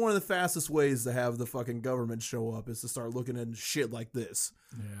one of the fastest ways to have the fucking government show up is to start looking at shit like this.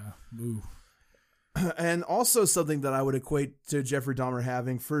 Yeah. Ooh. And also something that I would equate to Jeffrey Dahmer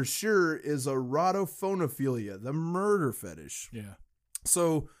having for sure is erotophonophilia, the murder fetish. Yeah.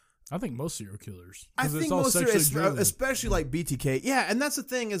 So I think most serial killers. I think most serial, especially like BTK. Yeah, and that's the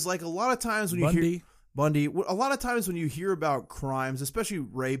thing is like a lot of times when you hear Bundy, a lot of times when you hear about crimes, especially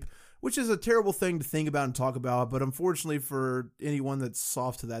rape, which is a terrible thing to think about and talk about, but unfortunately for anyone that's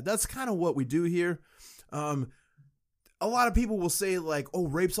soft to that, that's kind of what we do here. A lot of people will say like, oh,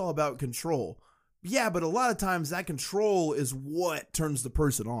 rape's all about control. Yeah, but a lot of times that control is what turns the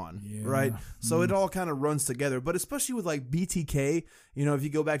person on, right? So it all kind of runs together. But especially with like BTK, you know, if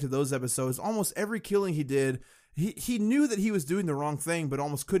you go back to those episodes, almost every killing he did, he knew that he was doing the wrong thing, but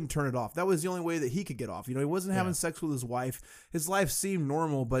almost couldn't turn it off. That was the only way that he could get off. You know, he wasn't having sex with his wife. His life seemed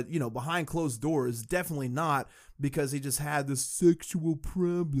normal, but, you know, behind closed doors, definitely not, because he just had this sexual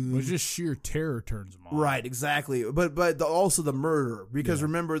problem. It was just sheer terror turns him on. Right, exactly. But also the murder, because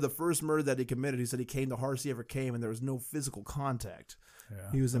remember the first murder that he committed, he said he came the hardest he ever came, and there was no physical contact.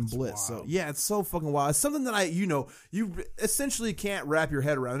 Yeah, he was in bliss. Wild. So yeah, it's so fucking wild. It's something that you essentially can't wrap your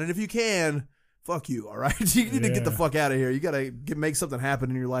head around, and if you can, fuck you, all right? You need to get the fuck out of here. You got to make something happen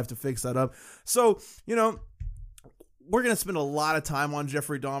in your life to fix that up. So, you know, we're going to spend a lot of time on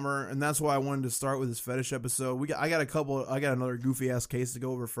Jeffrey Dahmer, and that's why I wanted to start with this fetish episode. I got another goofy-ass case to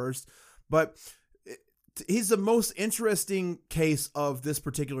go over first, but he's the most interesting case of this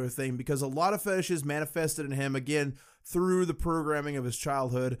particular thing because a lot of fetishes manifested in him, again, through the programming of his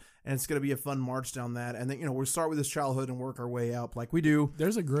childhood, and it's going to be a fun march down that. And then, you know, we'll start with his childhood and work our way up like we do.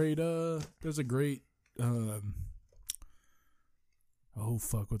 There's a great what's it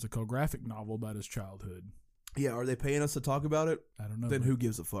called? Graphic novel about his childhood. Yeah, are they paying us to talk about it? I don't know. Then who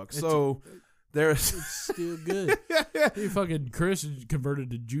gives a fuck? So there's it's still good. He fucking Chris converted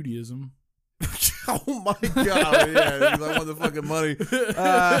to Judaism. Oh my god! Yeah, I want the fucking money.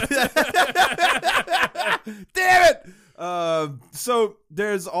 Damn it! So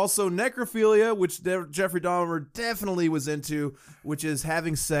there's also necrophilia, which Jeffrey Dahmer definitely was into, which is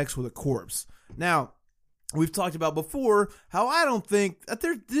having sex with a corpse. Now, we've talked about before how I don't think that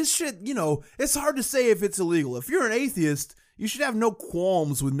this shit. You know, it's hard to say if it's illegal. If you're an atheist, you should have no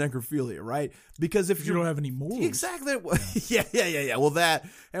qualms with necrophilia, right? Because if you don't have any morals. Exactly. Yeah. Well, that.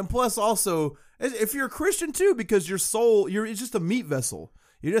 And plus also, if you're a Christian too, because your soul, it's just a meat vessel.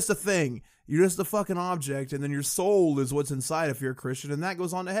 You're just a thing. You're just a fucking object. And then your soul is what's inside if you're a Christian. And that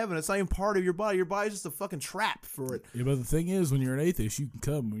goes on to heaven. It's not even part of your body. Your body's just a fucking trap for it. Yeah, but the thing is, when you're an atheist, you can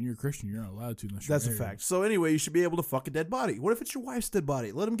come. When you're a Christian, you're not allowed to. Unless you're That's a fact. So anyway, you should be able to fuck a dead body. What if it's your wife's dead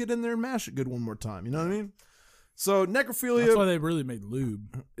body? Let him get in there and mash it good one more time. You know what I mean? So necrophilia. That's why they really made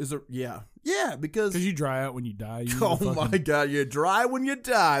lube. Yeah, because you dry out when you die. My God, you dry when you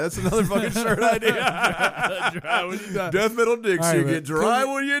die. That's another fucking shirt idea. Dry when you die. Death Metal Dicks, Right, you get dry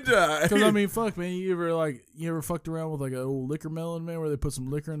when you die. Because I mean, fuck, man, you ever fucked around with like an old liquor melon, man, where they put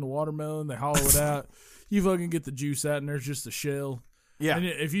some liquor in the watermelon, they hollow it out, you fucking get the juice out, and there's just a shell. Yeah. And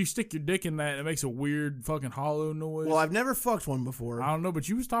if you stick your dick in that, it makes a weird fucking hollow noise. Well, I've never fucked one before. I don't know, but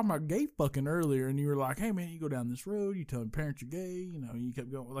you was talking about gay fucking earlier, and you were like, hey, man, you go down this road, you tell your parents you're gay, you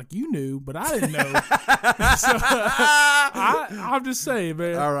kept going. Like, you knew, but I didn't know. So, I'm just saying,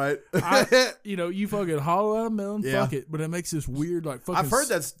 man. All right. You fucking hollow out a melon, fuck it, but it makes this weird, like, fucking I've heard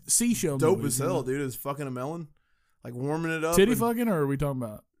that's seashell dope noise, as hell, dude, is fucking a melon. Like, warming it up. Titty fucking, or are we talking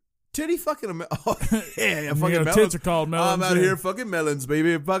about? Titty fucking a melon. Oh, yeah, fucking melons. Tits are called melons. I'm out here fucking melons,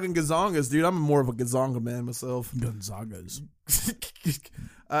 baby. Fucking gazongas, dude. I'm more of a gazonga man myself. Gonzagas.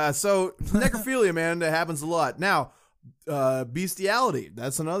 So, necrophilia, man, that happens a lot. Now, bestiality,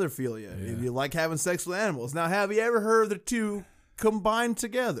 that's another philia. Yeah. If you like having sex with animals. Now, have you ever heard of the two combined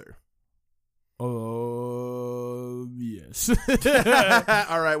together? Yes.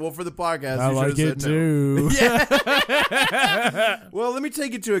 All right, well, for the podcast, I like it too. Yeah. Well, let me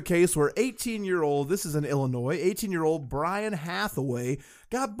take you to a case where 18-year-old, this is in Illinois, 18-year-old Brian Hathaway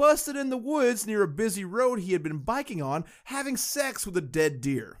got busted in the woods near a busy road he had been biking on, having sex with a dead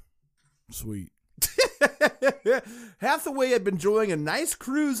deer. Sweet. Hathaway had been enjoying a nice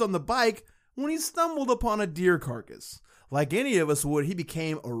cruise on the bike when he stumbled upon a deer carcass. Like any of us would, he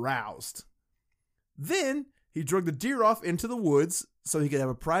became aroused. Then he drug the deer off into the woods so he could have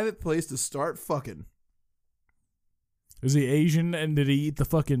a private place to start fucking. Is he Asian and did he eat the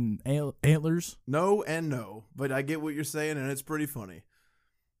fucking antlers? No and no, but I get what you're saying and it's pretty funny.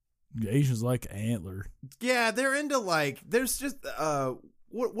 The Asians like antler. Yeah, they're into like there's just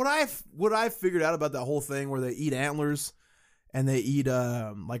what I've figured out about that whole thing where they eat antlers and they eat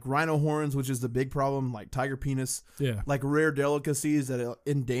like rhino horns, which is the big problem, like tiger penis. Yeah. Like rare delicacies that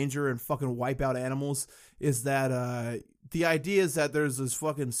endanger and fucking wipe out animals, is that the idea is that there's this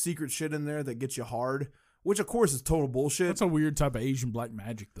fucking secret shit in there that gets you hard, which of course is total bullshit. That's a weird type of Asian black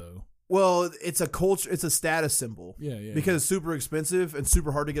magic though. Well, it's a culture, it's a status symbol. Yeah. Because it's super expensive and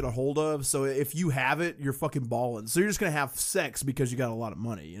super hard to get a hold of. So if you have it, you're fucking balling. So you're just going to have sex because you got a lot of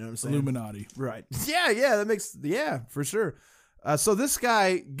money. You know what I'm saying? Illuminati. Right. Yeah, for sure. So this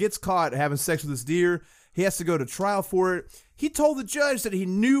guy gets caught having sex with this deer. He has to go to trial for it. He told the judge that he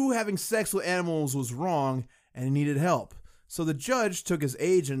knew having sex with animals was wrong and he needed help. So the judge took his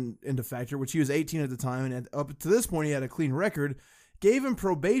age into factor, which he was 18 at the time, and up to this point he had a clean record, gave him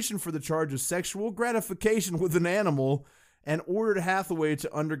probation for the charge of sexual gratification with an animal, and ordered Hathaway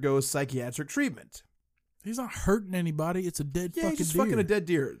to undergo psychiatric treatment. He's not hurting anybody. It's a dead fucking deer. Yeah, he's just fucking a dead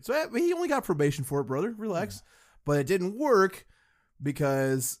deer. So he only got probation for it, brother. Relax. Yeah. But it didn't work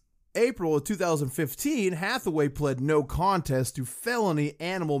because April of 2015, Hathaway pled no contest to felony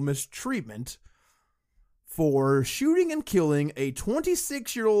animal mistreatment for shooting and killing a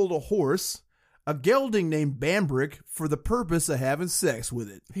 26-year-old horse, a gelding named Bambrick, for the purpose of having sex with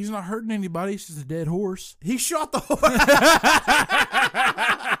it. He's not hurting anybody. He's just a dead horse. He shot the horse.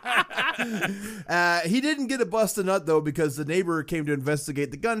 He didn't get a busted nut, though, because the neighbor came to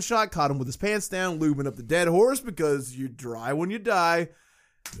investigate the gunshot, caught him with his pants down, lubing up the dead horse because you dry when you die.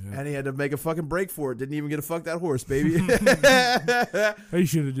 Yeah. And he had to make a fucking break for it. Didn't even get to fuck that horse, baby. He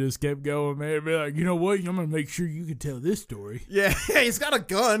should have just kept going, man. Be like, you know what? I'm going to make sure you can tell this story. Yeah, he's got a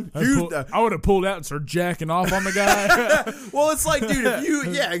gun. I would have pulled out and started jacking off on the guy. Well, it's like, dude,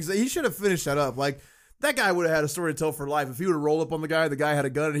 he should have finished that up. Like, that guy would have had a story to tell for life. If he would have rolled up on the guy had a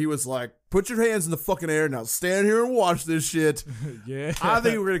gun, and he was like, put your hands in the fucking air, now stand here and watch this shit. Yeah. I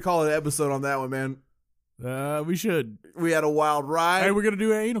think we're going to call it an episode on that one, man. We should. We had a wild ride. Hey, we're going to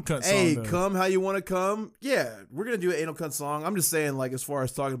do an anal cunt song. Hey, though. Come how you want to come. Yeah, we're going to do an anal cunt song. I'm just saying, like, as far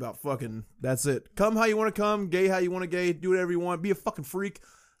as talking about fucking, that's it. Come how you want to come, gay how you want to gay, do whatever you want, be a fucking freak.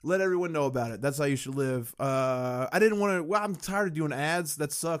 Let everyone know about it. That's how you should live. I'm tired of doing ads.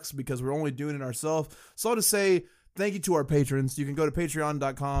 That sucks because we're only doing it ourselves. So I'll just say thank you to our patrons. You can go to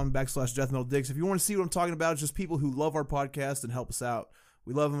patreon.com/deathmetaldicks. If you want to see what I'm talking about, it's just people who love our podcast and help us out.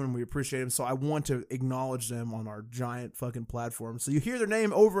 We love them and we appreciate them. So I want to acknowledge them on our giant fucking platform. So you hear their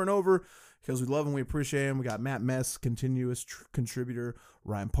name over and over because we love them. We appreciate them. We got Matt Mess, continuous contributor,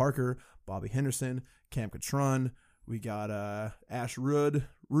 Ryan Parker, Bobby Henderson, Cam Catron. We got Ash Rude.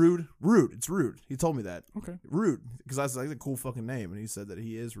 It's Rude. He told me that. Okay. Rude. Because that's like a cool fucking name. And he said that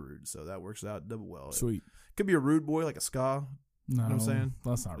he is rude. So that works out double well. Sweet. Could be a rude boy, like a ska. No. You know what I'm saying?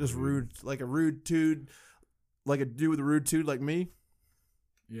 That's not just rude. Like a rude dude. Like a dude with a rude dude like me.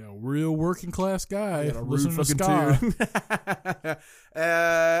 Yeah, real working class guy. Listen to ska.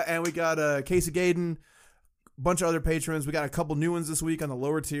 we got Casey Gaden, a bunch of other patrons. We got a couple new ones this week on the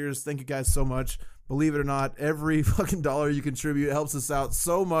lower tiers. Thank you guys so much. Believe it or not, every fucking dollar you contribute helps us out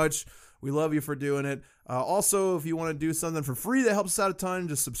so much. We love you for doing it. Also, if you want to do something for free that helps us out a ton,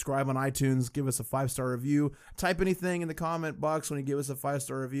 just subscribe on iTunes, give us a 5-star review, type anything in the comment box when you give us a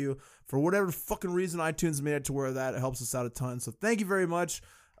 5-star review. For whatever fucking reason, iTunes made it to where that helps us out a ton. So thank you very much.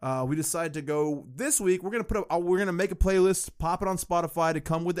 We decided to go this week. We're gonna make a playlist, pop it on Spotify to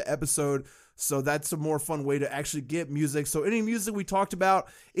come with the episode. So that's a more fun way to actually get music. So any music we talked about,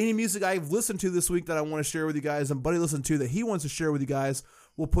 any music I've listened to this week that I want to share with you guys, and Buddy listened to that he wants to share with you guys,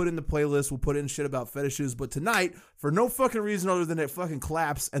 we'll put in the playlist. We'll put in shit about fetishes. But tonight, for no fucking reason other than it fucking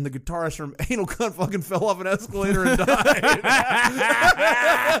collapsed and the guitarist from Anal Cunt fucking fell off an escalator and died.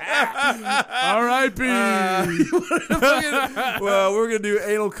 R.I.P. Well, we're going to do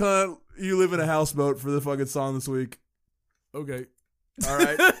Anal Cunt, You Live in a Houseboat for the fucking song this week. Okay. All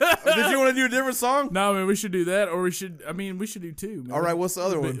right. Did you want to do a different song? No, man, we should do that, or we should do two, man. All right, what's the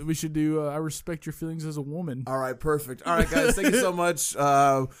other one? We should do I Respect Your Feelings as a Woman. All right, perfect. All right, guys, thank you so much.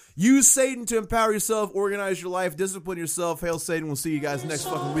 Use Satan to empower yourself, organize your life, discipline yourself. Hail Satan. We'll see you guys next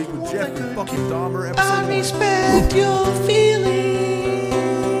fucking week with Jeffrey fucking Dahmer, episode 1. I respect your feelings.